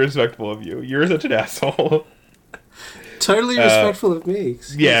totally respectful of you. You're such an asshole. Totally respectful of me.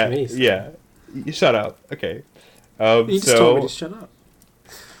 Excuse me. Yeah. Shut up. Okay. You just told me to shut up.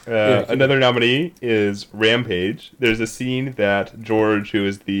 Another nominee is Rampage. There's a scene that George, who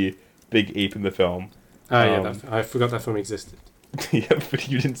is the big ape in the film... Oh, yeah, I forgot that film existed. Yeah, but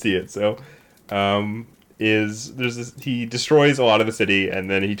you didn't see it, so... is he destroys a lot of the city, and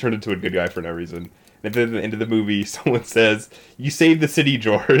then he turns into a good guy for no reason. And then at the end of the movie, someone says, "You saved the city,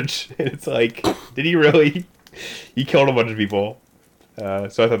 George," and it's like, did he really? He killed a bunch of people. So I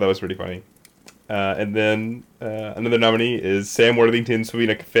thought that was pretty funny. And then another nominee is Sam Worthington swimming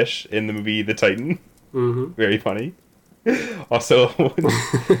like a fish in the movie The Titan. Mm-hmm. Very funny. Also,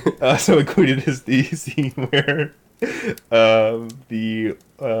 also included is the scene where the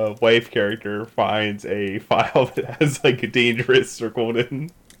wife character finds a file that has like a dangerous circled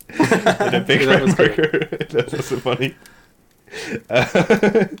in a big red marker. That's also funny.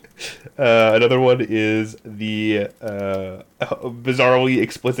 Another one is the bizarrely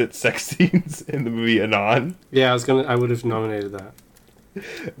explicit sex scenes in the movie Anon. Yeah, I would have nominated that.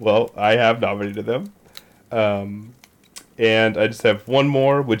 Well, I have nominated them. And I just have one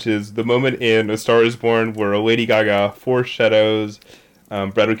more, which is the moment in A Star Is Born where Lady Gaga foreshadows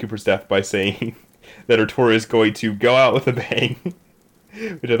Bradley Cooper's death by saying that her tour is going to go out with a bang,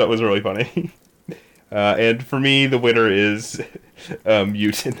 which I thought was really funny. And for me, the winner is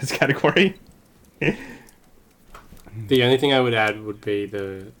Mute in this category. The only thing I would add would be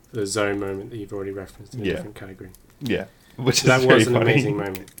the Zoe moment that you've already referenced in a different category. Yeah, which that is was an funny. amazing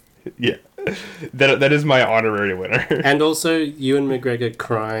moment. Yeah, that is my honorary winner. And also Ewan McGregor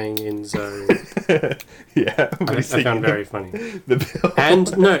crying in Zoe. Yeah, I found very funny. The bill.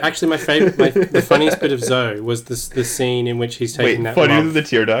 And no, actually, the funniest bit of Zoe was the scene in which he's taking that. Funnier love. than the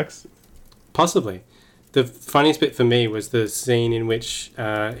tear ducts? Possibly. The funniest bit for me was the scene in which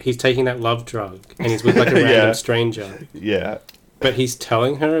he's taking that love drug and he's with like a random stranger. Yeah. But he's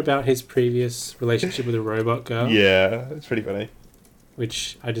telling her about his previous relationship with a robot girl. Yeah, it's pretty funny.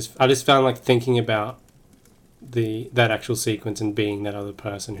 Which I just found like thinking about that actual sequence and being that other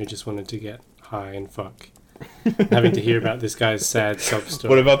person who just wanted to get high and fuck. Having to hear about this guy's sad sub story.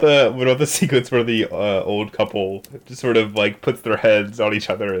 What about the sequence where the old couple just sort of like puts their heads on each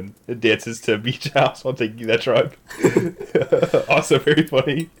other and dances to Beach House while taking that drug? Also very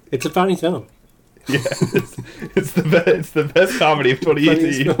funny. It's a funny film. Yeah, it's the best comedy of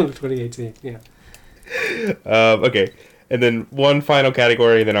 2018. Funniest film of 2018. Yeah. Okay. And then one final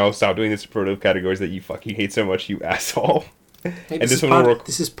category, and then I'll stop doing the superlative categories that you fucking hate so much, you asshole. Hey, and this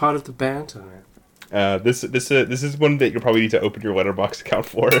is part of the banter, man. This is one that you'll probably need to open your Letterboxd account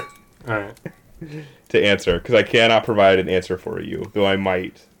for. Alright. To answer, because I cannot provide an answer for you, though I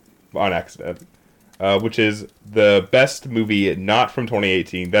might on accident. Which is the best movie not from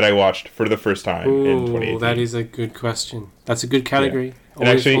 2018 that I watched for the first time in 2018. That is a good question. That's a good category.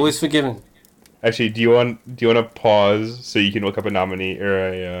 Yeah. Always forgiven. Actually, do you want to pause so you can look up a nominee or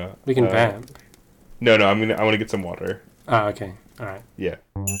a? We can vamp. No, I want to get some water. Ah, okay. All right. Yeah.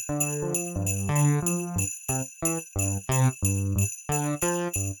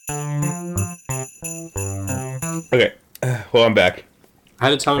 Okay. Well, I'm back. I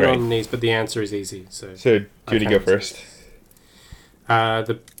had a ton of nominees, but the answer is easy. So do you want to go first? I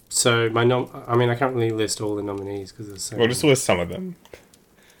can't really list all the nominees because there's so. Well, just list some of them.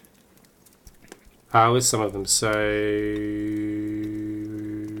 I'll list some of them. So,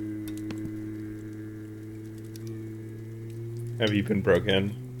 have you been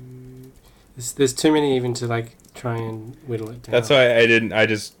broken? There's too many even to like try and whittle it down. That's why I didn't. I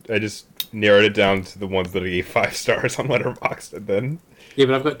just narrowed it down to the ones that I gave 5 stars on Letterboxd, and then. Yeah,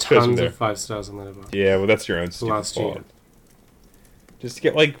 but I've got tons of 5 stars on Letterboxd. Yeah, well, that's your own stupid last fault. year. Just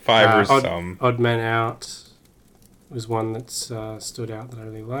get like 5 or some. Odd Man Out was one that stood out that I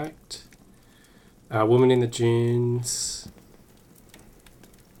really liked. Woman in the Dunes.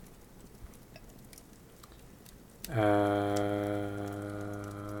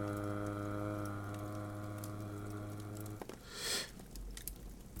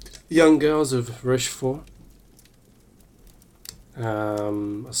 Young Girls of Rochefort.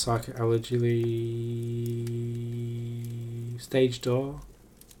 Osaka Allegedly. Stage Door.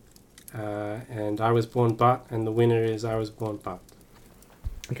 And I Was Born But, and the winner is I Was Born But.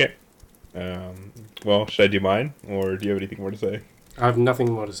 Okay. Well, should I do mine, or do you have anything more to say? I have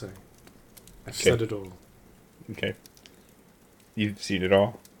nothing more to say. I've said it all. Okay. You've seen it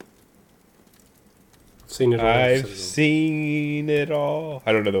all? I've seen it all. I've seen it all.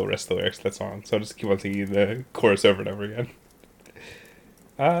 I don't know the rest of the lyrics of that song, so I'll just keep on singing the chorus over and over again.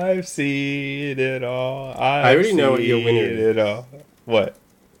 I've seen it all. I already know what your winner is. What?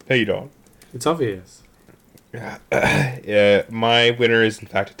 No, you don't. It's obvious. Yeah, my winner is in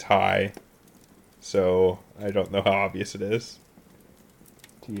fact a tie. So I don't know how obvious it is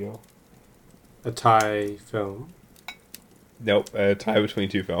to you. A Thai film. Nope, a tie between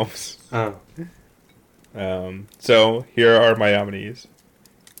 2 films. Oh. So here are my nominees: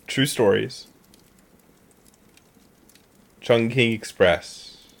 True Stories, Chungking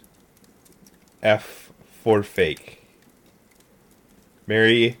Express. F for Fake.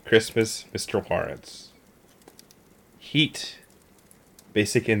 Merry Christmas, Mr. Lawrence. Heat.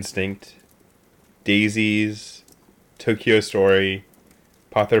 Basic Instinct. Daisies. Tokyo Story.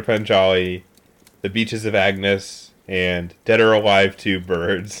 Pather Panjali. The Beaches of Agnes. And Dead or Alive 2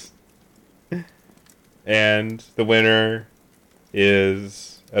 Birds. And the winner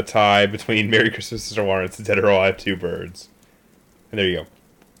is a tie between Merry Christmas, Mr. Lawrence and Dead or Alive 2 Birds. And there you go.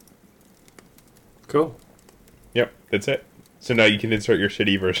 Cool. Yep, that's it. So now you can insert your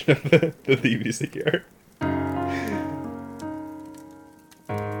shitty version of the theme music here.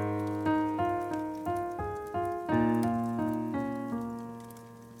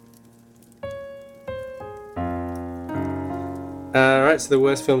 Alright, so the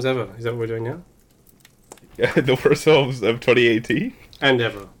worst films ever. Is that what we're doing now? The worst films of 2018? And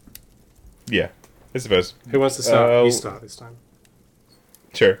ever. Yeah, I suppose. Who wants to start? You start this time.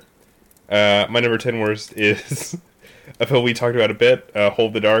 Sure. My number 10 worst is a film we talked about a bit.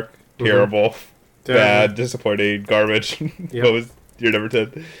 Hold the Dark. Terrible. Bad. Disappointing. Garbage. Yep. What was your number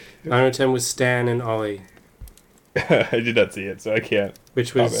 10? Number 10 was Stan and Ollie. I did not see it, so I can't.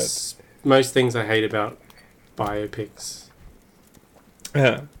 Which was most things I hate about biopics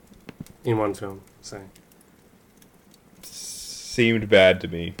in one film. So Seemed bad to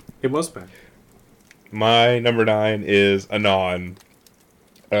me. it was bad. My number 9 is Anon,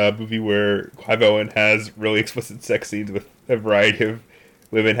 a movie where Clive Owen has really explicit sex scenes with a variety of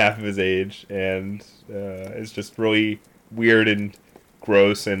women half of his age, and it's just really weird and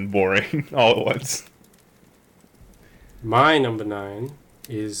gross and boring all at once. My number 9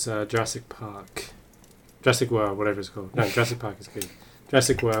 is Jurassic Park. Jurassic World, whatever it's called. No, Jurassic Park is good.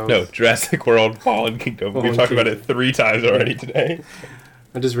 Jurassic World. No, Jurassic World Fallen Kingdom. We've talked about it 3 times already today.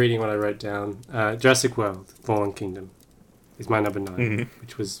 I'm just reading what I wrote down. Jurassic World Fallen Kingdom is my number 9,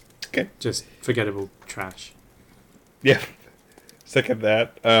 which was just forgettable trash. Yeah, second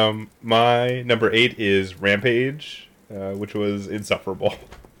that. My number 8 is Rampage, which was insufferable.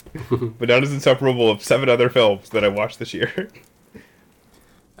 But not as insufferable of 7 other films that I watched this year.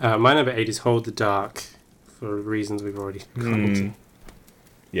 My number 8 is Hold the Dark, for reasons we've already commented.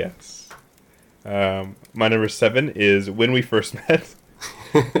 Yes. My number 7 is When We First Met,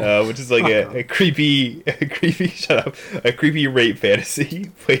 which is like a creepy a creepy rape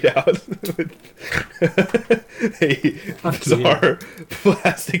fantasy played out with a bizarre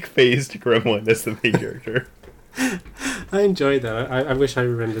plastic-faced gremlin as the main character. I enjoyed that. I wish I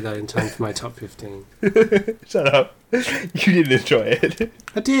remembered that in time for my top 15. Shut up. You didn't enjoy it.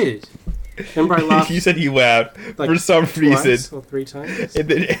 I did. Remember I laughed You said you laughed like for some twice reason. or 3 times? And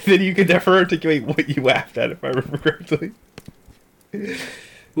then you could never articulate what you laughed at, if I remember correctly.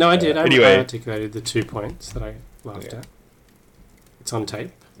 No, I did. I anyway. articulated the 2 points that I laughed at. It's on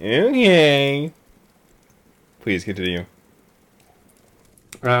tape. Okay. Please continue.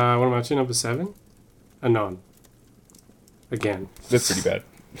 What am I up to? Number 7? Anon. Again. That's pretty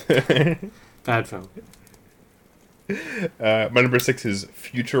bad. Bad film. My number 6 is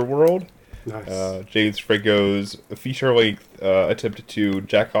Future World. Nice. James Franco's feature-length attempt to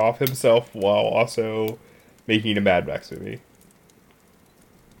jack off himself while also making a Mad Max movie.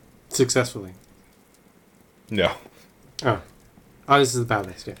 Successfully. No. Oh, this is the bad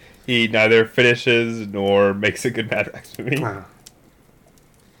list, yeah. He neither finishes nor makes a good Mad Max movie.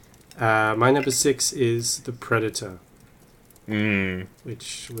 My number 6 is The Predator, Mm.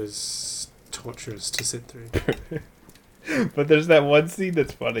 which was torturous to sit through. But there's that one scene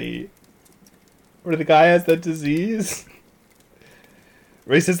that's funny where the guy has that disease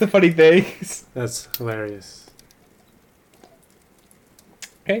where he says the funny things. That's hilarious.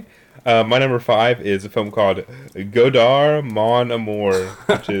 Okay. My number 5 is a film called Godard Mon Amour,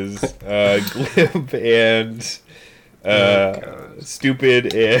 which is glib and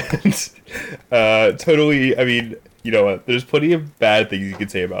stupid and totally, I mean, you know what, there's plenty of bad things you can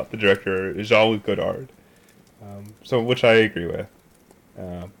say about the director, Jean-Luc Godard, so which I agree with.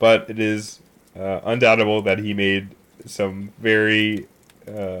 But it is undoubtable that he made some very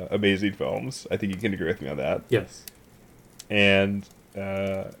amazing films. I think you can agree with me on that. Yes. And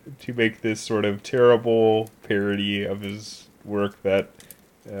to make this sort of terrible parody of his work that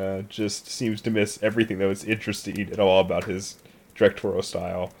just seems to miss everything that was interesting at all about his directorial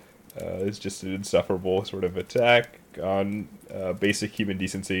style is just an insufferable sort of attack on basic human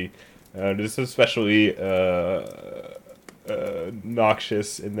decency. This is especially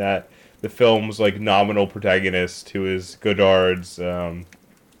noxious in that the film's like nominal protagonist, who is Godard's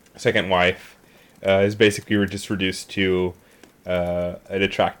second wife, is basically just reduced to an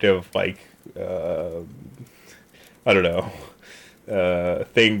attractive, like, I don't know,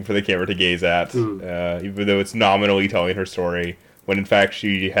 thing for the camera to gaze at, even though it's nominally telling her story, when in fact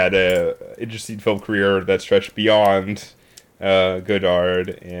she had a interesting film career that stretched beyond Godard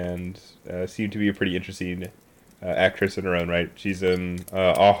and seemed to be a pretty interesting actress in her own right. She's in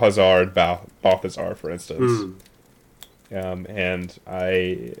Alcazar and Balthazar, for instance. And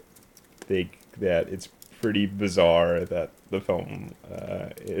I think that it's pretty bizarre that the film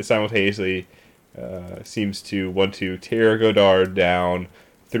simultaneously seems to want to tear Godard down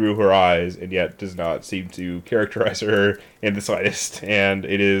through her eyes, and yet does not seem to characterize her in the slightest. And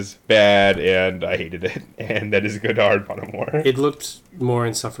it is bad, and I hated it. And that is Godard Bonamore. It looked more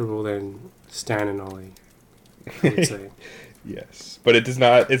insufferable than Stan and Ollie, I would say. Yes, but it does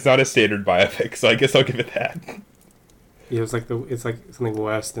not. It's not a standard biopic, so I guess I'll give it that. Yeah, it's like something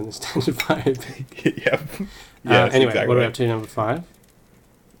worse than the standard biopic. Yep. Yes, anyway, exactly. what are we up to? Number 5.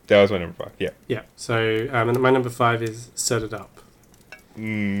 That was my number 5. Yeah. Yeah. So my number 5 is Set It Up,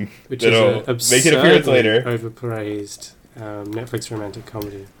 which is It'll an make an appearance absurdly later. overpraised Netflix romantic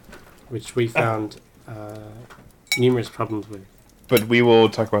comedy, which we found numerous problems with. But we will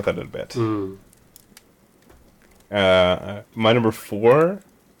talk about that in a bit. My number 4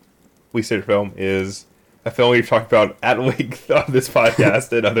 we said film is a film we've talked about at length on this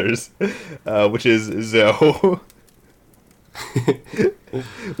podcast and others, which is Zoe.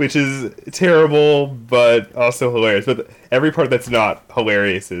 Which is terrible, but also hilarious. But every part that's not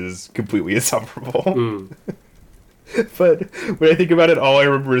hilarious is completely insufferable. But when I think about it, all I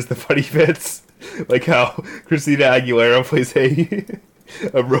remember is the funny bits, like how Christina Aguilera plays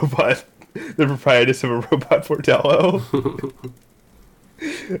a robot, the proprietress of a robot bordello.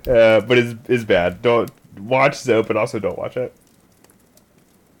 But it's bad. Don't watch Zoe, but also don't watch it.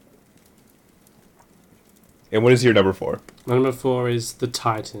 And what is your number 4? My number 4 is The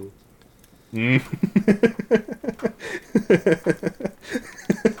Titan. Remember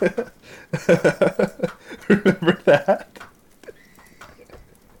that?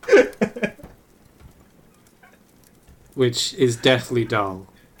 Which is deathly dull.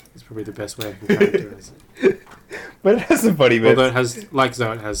 Is probably the best way I can characterize it. But it has some funny bits. Although it has, like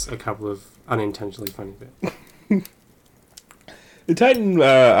Zoe, it has a couple of unintentionally funny bits. The Titan,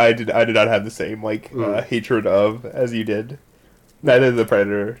 I did not have the same hatred of as you did. Neither did the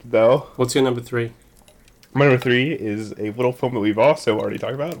Predator, though. What's your number 3? My number 3 is a little film that we've also already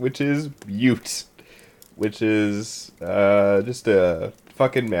talked about, which is Butte, which is just a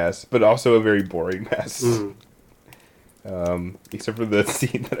fucking mess, but also a very boring mess. Except for the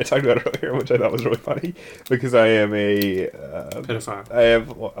scene that I talked about earlier, which I thought was really funny, because I am a pedophile. I have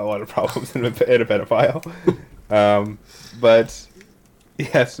a lot of problems and a pedophile. But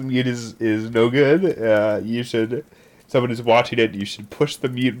yes, mute is no good. You should, someone is watching it, you should push the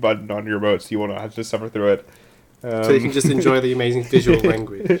mute button on your remote so you won't have to suffer through it. So you can just enjoy the amazing visual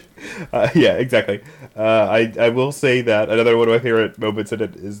language. Yeah, exactly. I will say that another one of my favorite moments in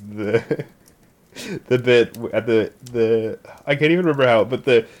it is the bit at the I can't even remember how, but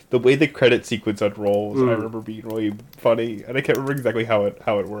the way the credit sequence unrolls, I remember being really funny, and I can't remember exactly how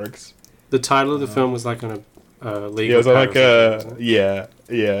it works. The title of the film was like on a legal. Yeah, it was on like pad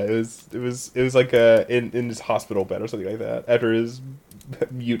it was like in his hospital bed or something like that after his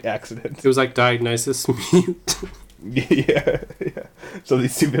mute accident. It was like Diagnosis Mute. yeah, something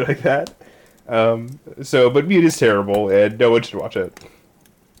stupid like that. But Mute is terrible, and no one should watch it.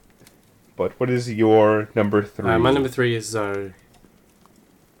 But what is your number 3? My number 3 is Zoe.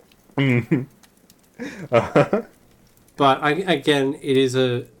 But again,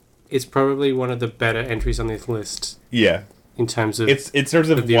 it's probably one of the better entries on this list. Yeah, in terms of in terms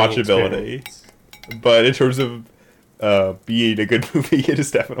of watchability, but in terms of being a good movie, it is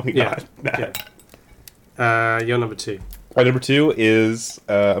definitely not. Your number 2. My number 2 is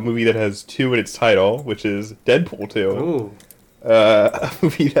a movie that has 2 in its title, which is Deadpool 2. Ooh. A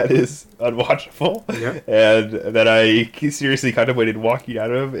movie that is unwatchable, and that I seriously contemplated walking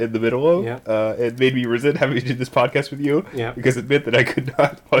out of in the middle of. It made me resent having to do this podcast with you, because it meant that I could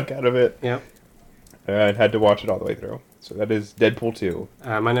not walk out of it, and had to watch it all the way through. So that is Deadpool 2.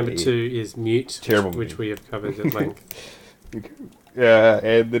 My number 2 is Mute, terrible which we have covered at length.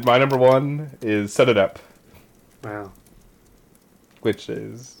 And then my number 1 is Set It Up. Wow. Which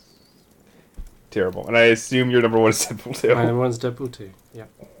is terrible. And I assume your number 1 is Deadpool 2. My number 1 is Deadpool 2, yeah.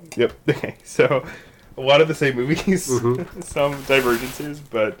 Yep. Okay, so a lot of the same movies. Some divergences,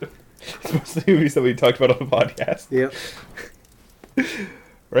 but it's mostly movies that we talked about on the podcast. Yep.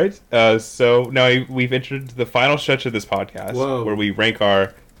 Right? So now we've entered the final stretch of this podcast, where we rank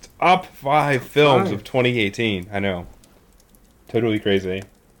our top 5 films of 2018. I know. Totally crazy.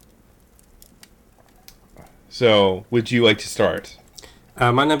 So, would you like to start?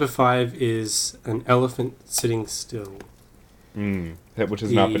 My number 5 is An Elephant Sitting Still. Which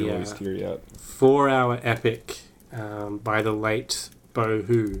has not been The, released here yet. 4-hour epic by the late Bo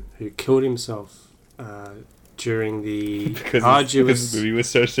Hu, who killed himself during the Because arduous the movie was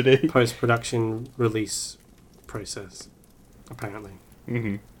so today. post-production release process, apparently.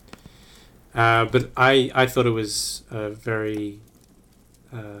 Mm-hmm. But I thought it was a very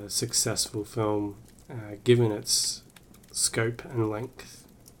successful film, given its scope and length.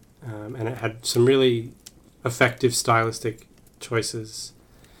 And it had some really effective stylistic choices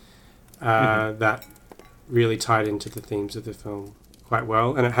that really tied into the themes of the film quite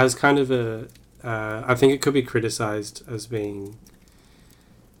well. And it has kind of a... I think it could be criticized as being...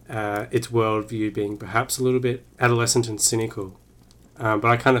 its worldview being perhaps a little bit adolescent and cynical. But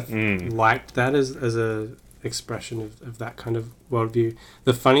I kind of liked that as a expression of that kind of worldview.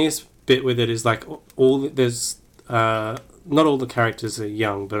 The funniest bit with it is like not all the characters are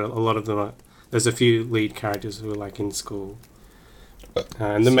young, but a lot of them are. There's a few lead characters who are like in school,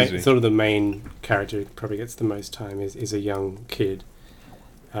 and the main character who probably gets the most time is a young kid,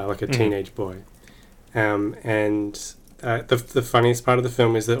 like a teenage boy, and. The funniest part of the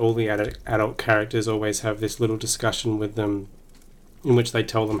film is that all the adult characters always have this little discussion with them in which they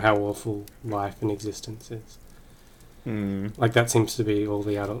tell them how awful life and existence is. Like that seems to be all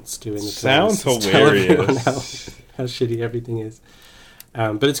the adults do in the film. Sounds hilarious. How shitty everything is.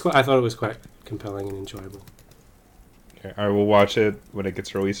 But I thought it was quite compelling and enjoyable. Okay, I will watch it when it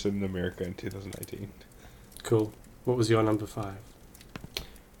gets released in America in 2019. Cool. What was your number 5?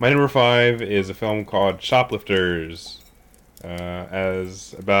 My number 5 is a film called Shoplifters.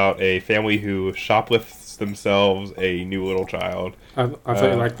 As about a family who shoplifts themselves a new little child. I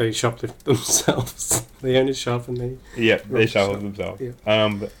thought like they shoplift themselves. They own a shop and they... Yeah, they shoplift themselves. Yeah.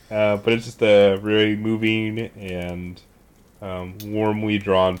 But it's just a really moving and warmly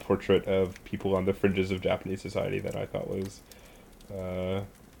drawn portrait of people on the fringes of Japanese society that I thought was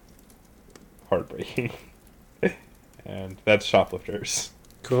heartbreaking. And that's Shoplifters.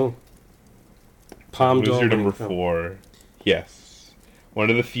 Cool. Palm Who's your number 4? Yes. One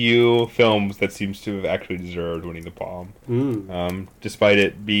of the few films that seems to have actually deserved winning the Palm. Despite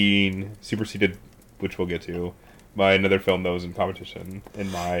it being superseded, which we'll get to, by another film that was in competition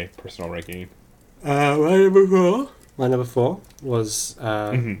in my personal ranking. My number 4 was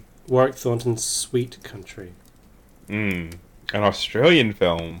Warwick Thornton's Sweet Country. An Australian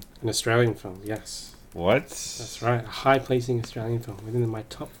film. An Australian film, yes. What? That's right. A high-placing Australian film within my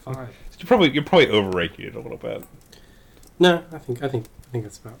top 5. You're probably overranking it a little bit. No, I think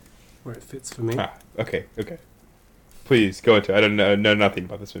that's about where it fits for me. Okay. Please go into. I don't know nothing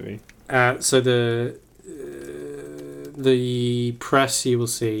about this movie. So the press you will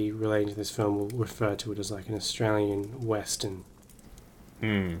see relating to this film will refer to it as like an Australian Western.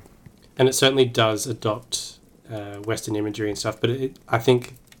 And it certainly does adopt Western imagery and stuff, but I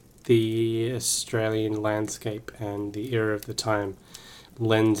think the Australian landscape and the era of the time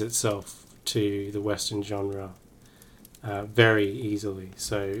lends itself to the Western genre very easily.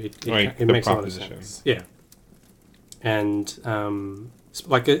 So it makes a lot of sense. Yeah. And it's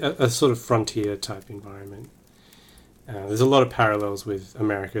like a sort of frontier type environment. There's a lot of parallels with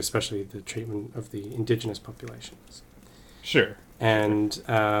America, especially the treatment of the indigenous populations. Sure. And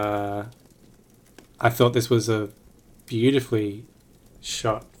I thought this was a beautifully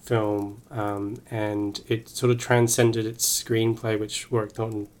shot film, and it sort of transcended its screenplay, which Warwick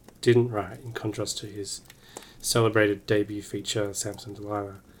Thornton didn't write, in contrast to his celebrated debut feature, Samson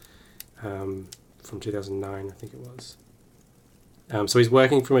Delilah, from 2009, I think it was. So he's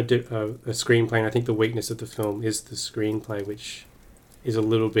working from a screenplay, and I think the weakness of the film is the screenplay, which is a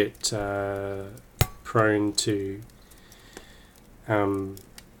little bit prone to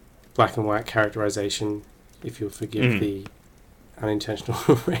black and white characterization, if you'll forgive the unintentional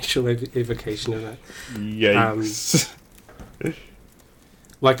racial evocation of that. Yikes.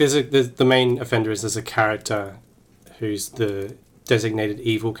 Like there's the main offender is there's a character who's the designated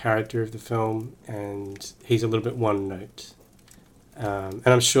evil character of the film, and he's a little bit one note. And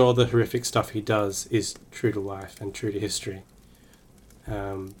I'm sure the horrific stuff he does is true to life and true to history.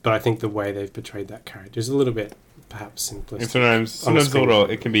 But I think the way they've portrayed that character is a little bit perhaps simplistic. And sometimes a little.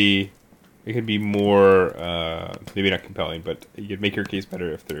 It can be more maybe not compelling, but you'd make your case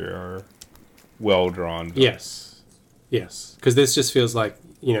better if there are well drawn. Yes, because this just feels like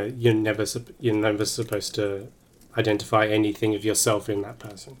you're never supposed to identify anything of yourself in that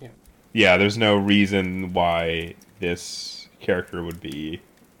person. Yeah. There's no reason why this character would be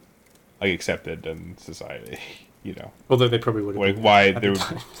like accepted in society. you know, Although they probably would have like been why at the there,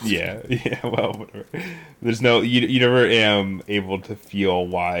 time. yeah, well, whatever. There's no, you never am able to feel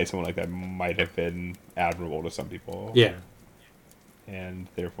why someone like that might have been admirable to some people. Yeah, And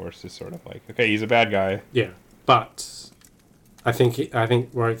therefore it's just sort of like, okay, he's a bad guy. yeah. But I think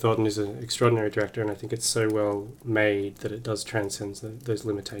Warwick Thornton is an extraordinary director, and I think it's so well made that it does transcend those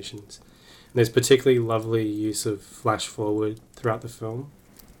limitations. And there's particularly lovely use of flash forward throughout the film,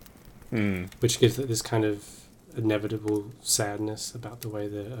 which gives it this kind of inevitable sadness about the way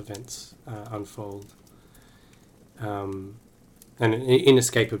the events unfold, and an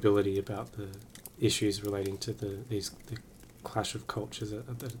inescapability about the issues relating to the clash of cultures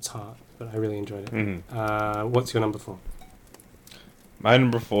at its heart. But I really enjoyed it. What's your number 4? My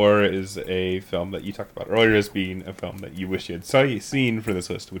number 4 is a film that you talked about earlier as being a film that you wish you had seen for this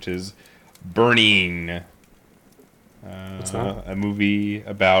list, which is Burning. What's that? A movie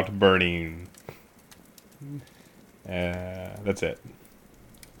about burning. That's it.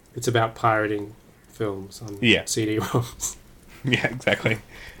 It's about pirating films on Yeah. CD-ROMs. Yeah, exactly.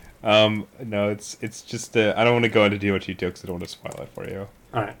 No, it's just I don't want to go into too much detail because I don't want to spoil it for you.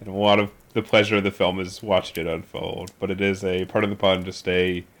 All right. And a lot of the pleasure of the film is watching it unfold, but it is a part of the pun, just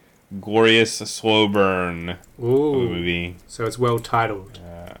a glorious slow burn of a Ooh. movie. So it's well titled.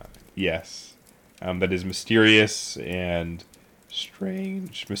 Yes, that is mysterious and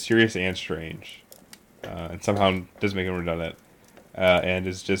strange, and somehow does make it redundant. And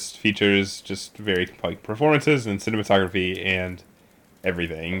is just features just very compelling performances and cinematography and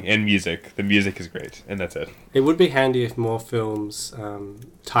everything and music. The music is great, and that's it. It would be handy if more films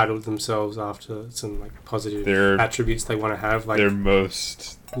titled themselves after some like positive attributes they want to have, like their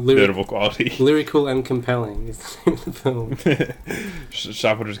most notable quality. Lyrical and compelling is the name of the film.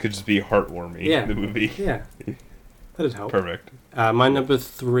 Shoplifters could just be heartwarming in the movie. Yeah, that'd help. Perfect. My number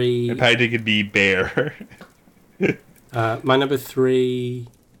 3. And Patty could be Bear. My number 3,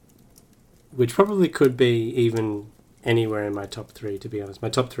 which probably could be even anywhere in my top 3, to be honest. My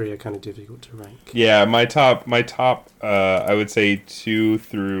top 3 are kind of difficult to rank. Yeah, my top, I would say 2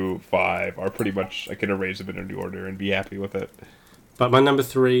 through 5 are pretty much, I could arrange them in any order and be happy with it. But my number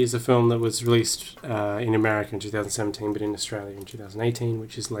 3 is a film that was released in America in 2017, but in Australia in 2018,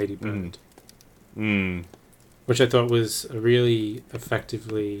 which is Lady Bird. Which I thought was a really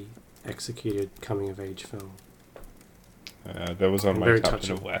effectively executed coming-of-age film. That was on my Very top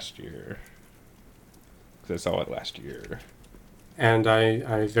touching. 10 of last year. Because I saw it last year. And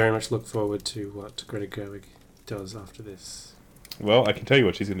I very much look forward to what Greta Gerwig does after this. Well, I can tell you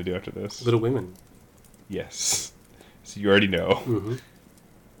what she's going to do after this. Little Women. Yes. So you already know. Mm-hmm.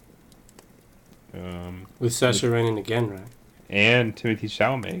 With Saoirse Ronan again, right? And Timothée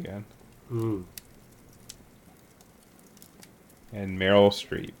Chalamet again. Mm. And Meryl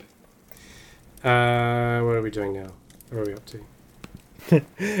Streep. What are we doing now? What are we up to?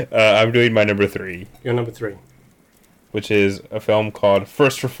 I'm doing my number 3. Your number 3. Which is a film called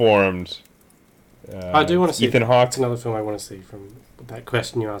First Reformed. I do want to see Ethan Hawke. It's another film I want to see from that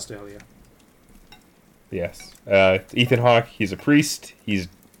question you asked earlier. Yes. Ethan Hawke, he's a priest.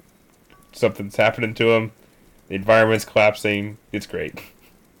 Something's happening to him. The environment's collapsing. It's great.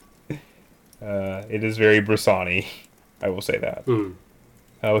 It is very Bressani, I will say that.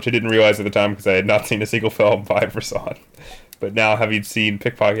 Which I didn't realize at the time because I had not seen a single film by Bresson. But now, having seen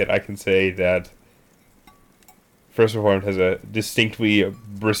Pickpocket, I can say that First Reformed has a distinctly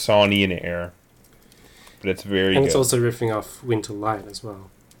Bressonian air. But it's very And good. it's also riffing off Winter Light as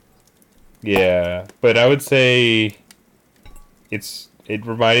well. Yeah, but I would say it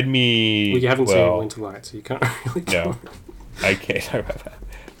reminded me. Well, you haven't seen Winter Light, so you can't really No, I can't talk about that.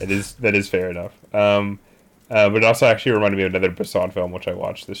 That is fair enough. But it also actually reminded me of another Bresson film which I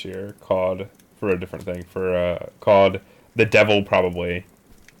watched this year called The Devil Probably,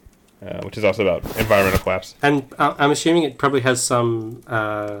 which is also about environmental collapse. And I'm assuming it probably has some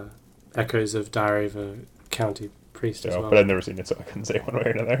echoes of Diary of a County Priest as well. But I've never seen it, so I couldn't say one way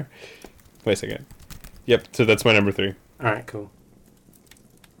or another. Wait a second. Yep, so that's my number 3. Alright, cool.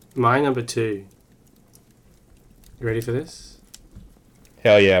 My number 2. You ready for this?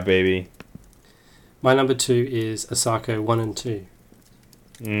 Hell yeah, baby. My number 2 is Asako 1 and 2.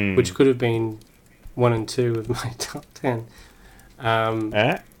 Which could have been 1 and 2 of my top 10.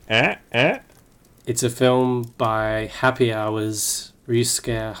 It's a film by Happy Hours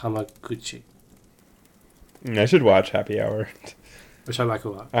Ryusuke Hamaguchi. I should watch Happy Hour. Which I like a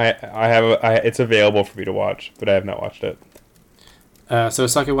lot. It's available for me to watch, but I have not watched it. So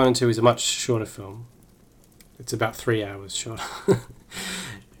Asako 1 and 2 is a much shorter film. It's about 3 hours shorter.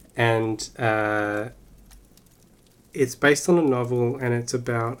 And it's based on a novel, and it's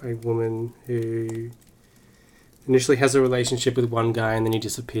about a woman who initially has a relationship with one guy and then he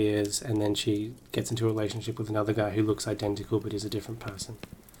disappears, and then she gets into a relationship with another guy who looks identical but is a different person.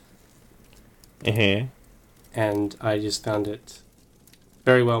 Uh-huh. And I just found it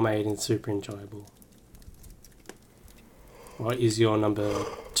very well made and super enjoyable. What is your number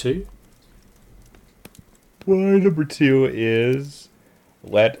 2? My number 2 is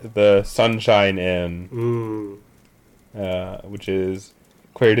Let the Sunshine In, which is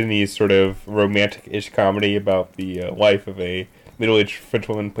Claire Denis' sort of romantic-ish comedy about the life of a middle-aged French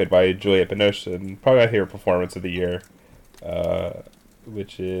woman played by Juliette Binoche, and probably my favorite performance of the year,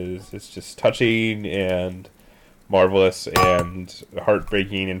 which is it's just touching and marvelous and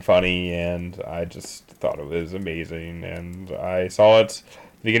heartbreaking and funny, and I just thought it was amazing, and I saw it at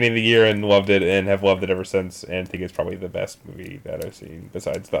the beginning of the year and loved it and have loved it ever since, and think it's probably the best movie that I've seen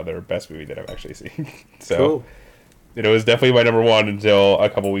besides the other best movie that I've actually seen. So Cool. it was definitely my number 1 until a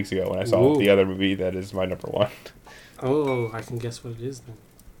couple weeks ago when I saw Ooh. the other movie that is my number 1. Oh, I can guess what it is then.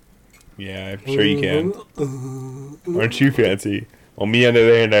 Yeah, I'm sure you can. Aren't you fancy? Well, me on the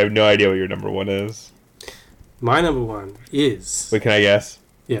other hand, I have no idea what your number 1 is. My number 1 is... Wait, can I guess?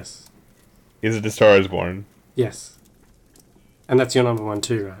 Yes. Is it A Star Is Born? Yes. And that's your number 1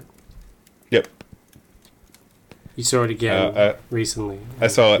 too, right? Yep. You saw it again recently. I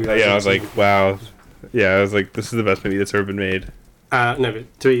saw it, Realized yeah, I was it like, wow. Yeah, I was like, this is the best movie that's ever been made. No,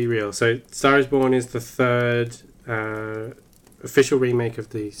 but to be real, so Star is Born is the third official remake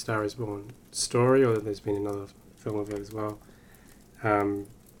of the Star is Born story, although there's been another film of it as well.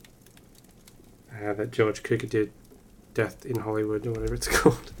 That George Cukor did, Death in Hollywood, or whatever it's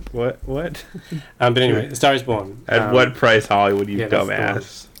called. What? But anyway, The Star is Born. At what price, Hollywood, you yeah, that's the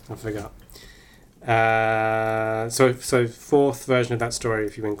dumbass? I forgot. So fourth version of that story,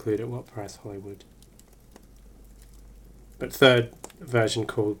 if you include it, what price, Hollywood? But third version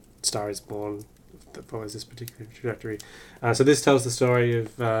called Star is Born that follows this particular trajectory. So this tells the story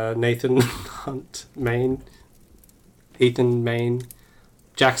of Nathan Hunt Maine, Ethan Maine,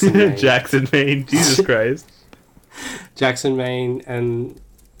 Jackson Maine. Jackson, Maine. Jesus Christ. Jackson Maine and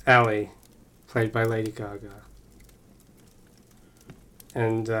Allie, played by Lady Gaga.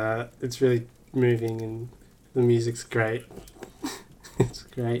 And it's really moving and the music's great. It's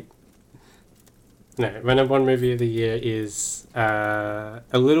great. No, my number 1 movie of the year is a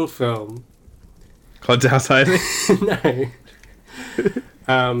little film. Called Downsizing? No.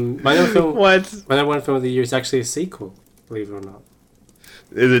 My number film. What? My number 1 film of the year is actually a sequel, believe it or not.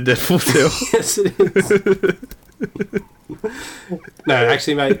 Is it Deadpool 2? Yes, it is. No,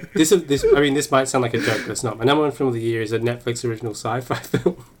 actually, mate. This might sound like a joke, but it's not. My number 1 film of the year is a Netflix original sci-fi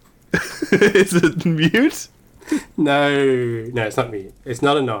film. Is it Mute? No, it's not me. It's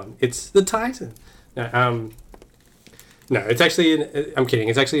not a non. It's The Titan. No, it's actually I'm kidding.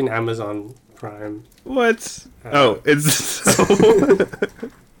 It's actually an Amazon Prime. What? It's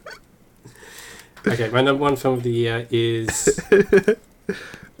Okay, my number 1 film of the year is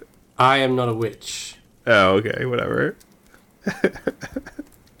I Am Not a Witch. Oh, okay, whatever.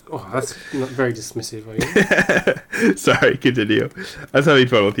 Oh, that's not very dismissive of you. Sorry, continue. I was having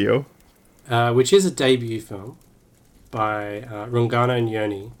fun with you. Which is a debut film by Rungano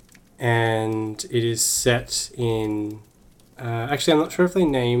Nyoni, and it is set in... actually, I'm not sure if they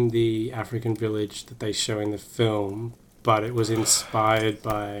named the African village that they show in the film, but it was inspired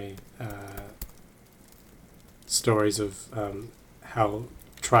by stories of how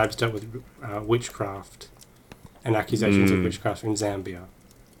tribes dealt with witchcraft and accusations of witchcraft in Zambia.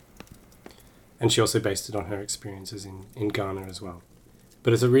 And she also based it on her experiences in Ghana as well.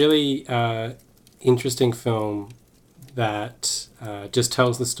 But it's a really interesting film that just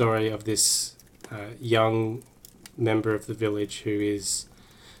tells the story of this young member of the village who is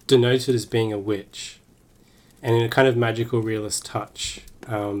denoted as being a witch. And in a kind of magical realist touch,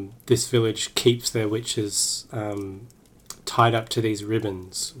 this village keeps their witches tied up to these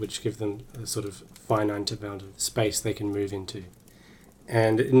ribbons, which give them a sort of finite amount of space they can move into.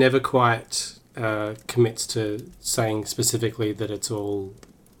 And it never quite commits to saying specifically that it's all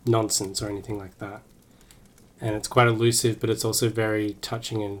nonsense or anything like that. And it's quite elusive, but it's also very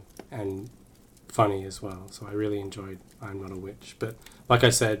touching and funny as well. So I really enjoyed I'm Not a Witch. But like I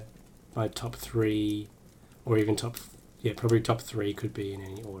said, my top 3, or even probably top 3 could be in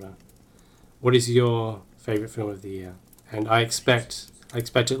any order. What is your favourite film of the year? And I expect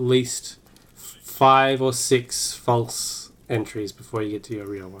at least 5 or 6 false entries before you get to your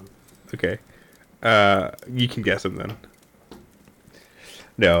real one. Okay. You can guess them then.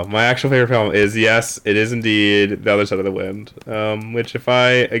 No, my actual favorite film is, yes, it is indeed The Other Side of the Wind. Which, if I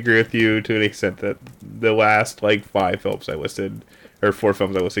agree with you to an extent that the last 5 films I listed, or 4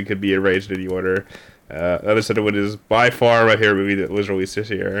 films I listed, could be arranged in any order, The Other Side of the Wind is by far my favorite movie that was released this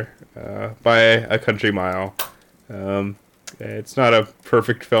year, by a country mile. It's not a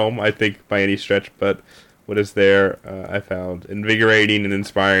perfect film, I think, by any stretch, but what is there, I found invigorating and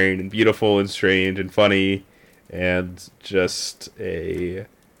inspiring and beautiful and strange and funny and just a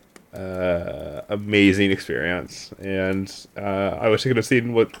amazing experience. And I wish I could have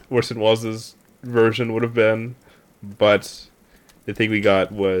seen what Orson Welles' version would have been, but the thing we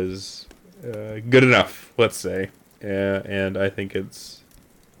got was good enough, let's say. And I think it's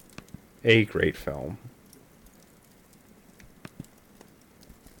a great film.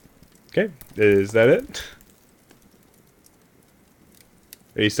 Okay, is that it?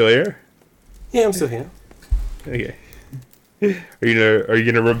 Are you still here? Yeah, I'm still here. Okay. Are you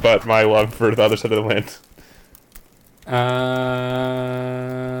gonna rebut my love for The Other Side of the Wind? I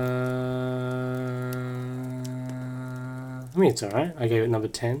mean, it's alright. I gave it number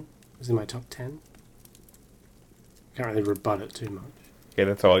 10. It was in my top 10. Can't really rebut it too much. Okay,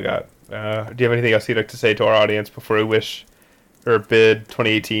 that's all I got. Do you have anything else you'd like to say to our audience before we wish or bid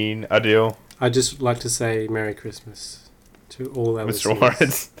 2018 adieu? I'd just like to say Merry Christmas to all our Mr. listeners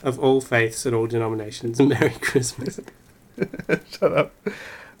Lawrence. of all faiths and all denominations. Merry Christmas. Shut up.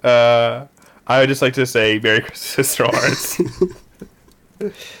 I would just like to say Merry Christmas, Mr.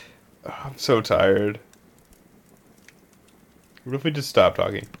 Lawrence. I'm so tired. What if we just stop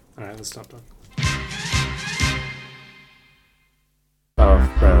talking? Alright, let's stop talking.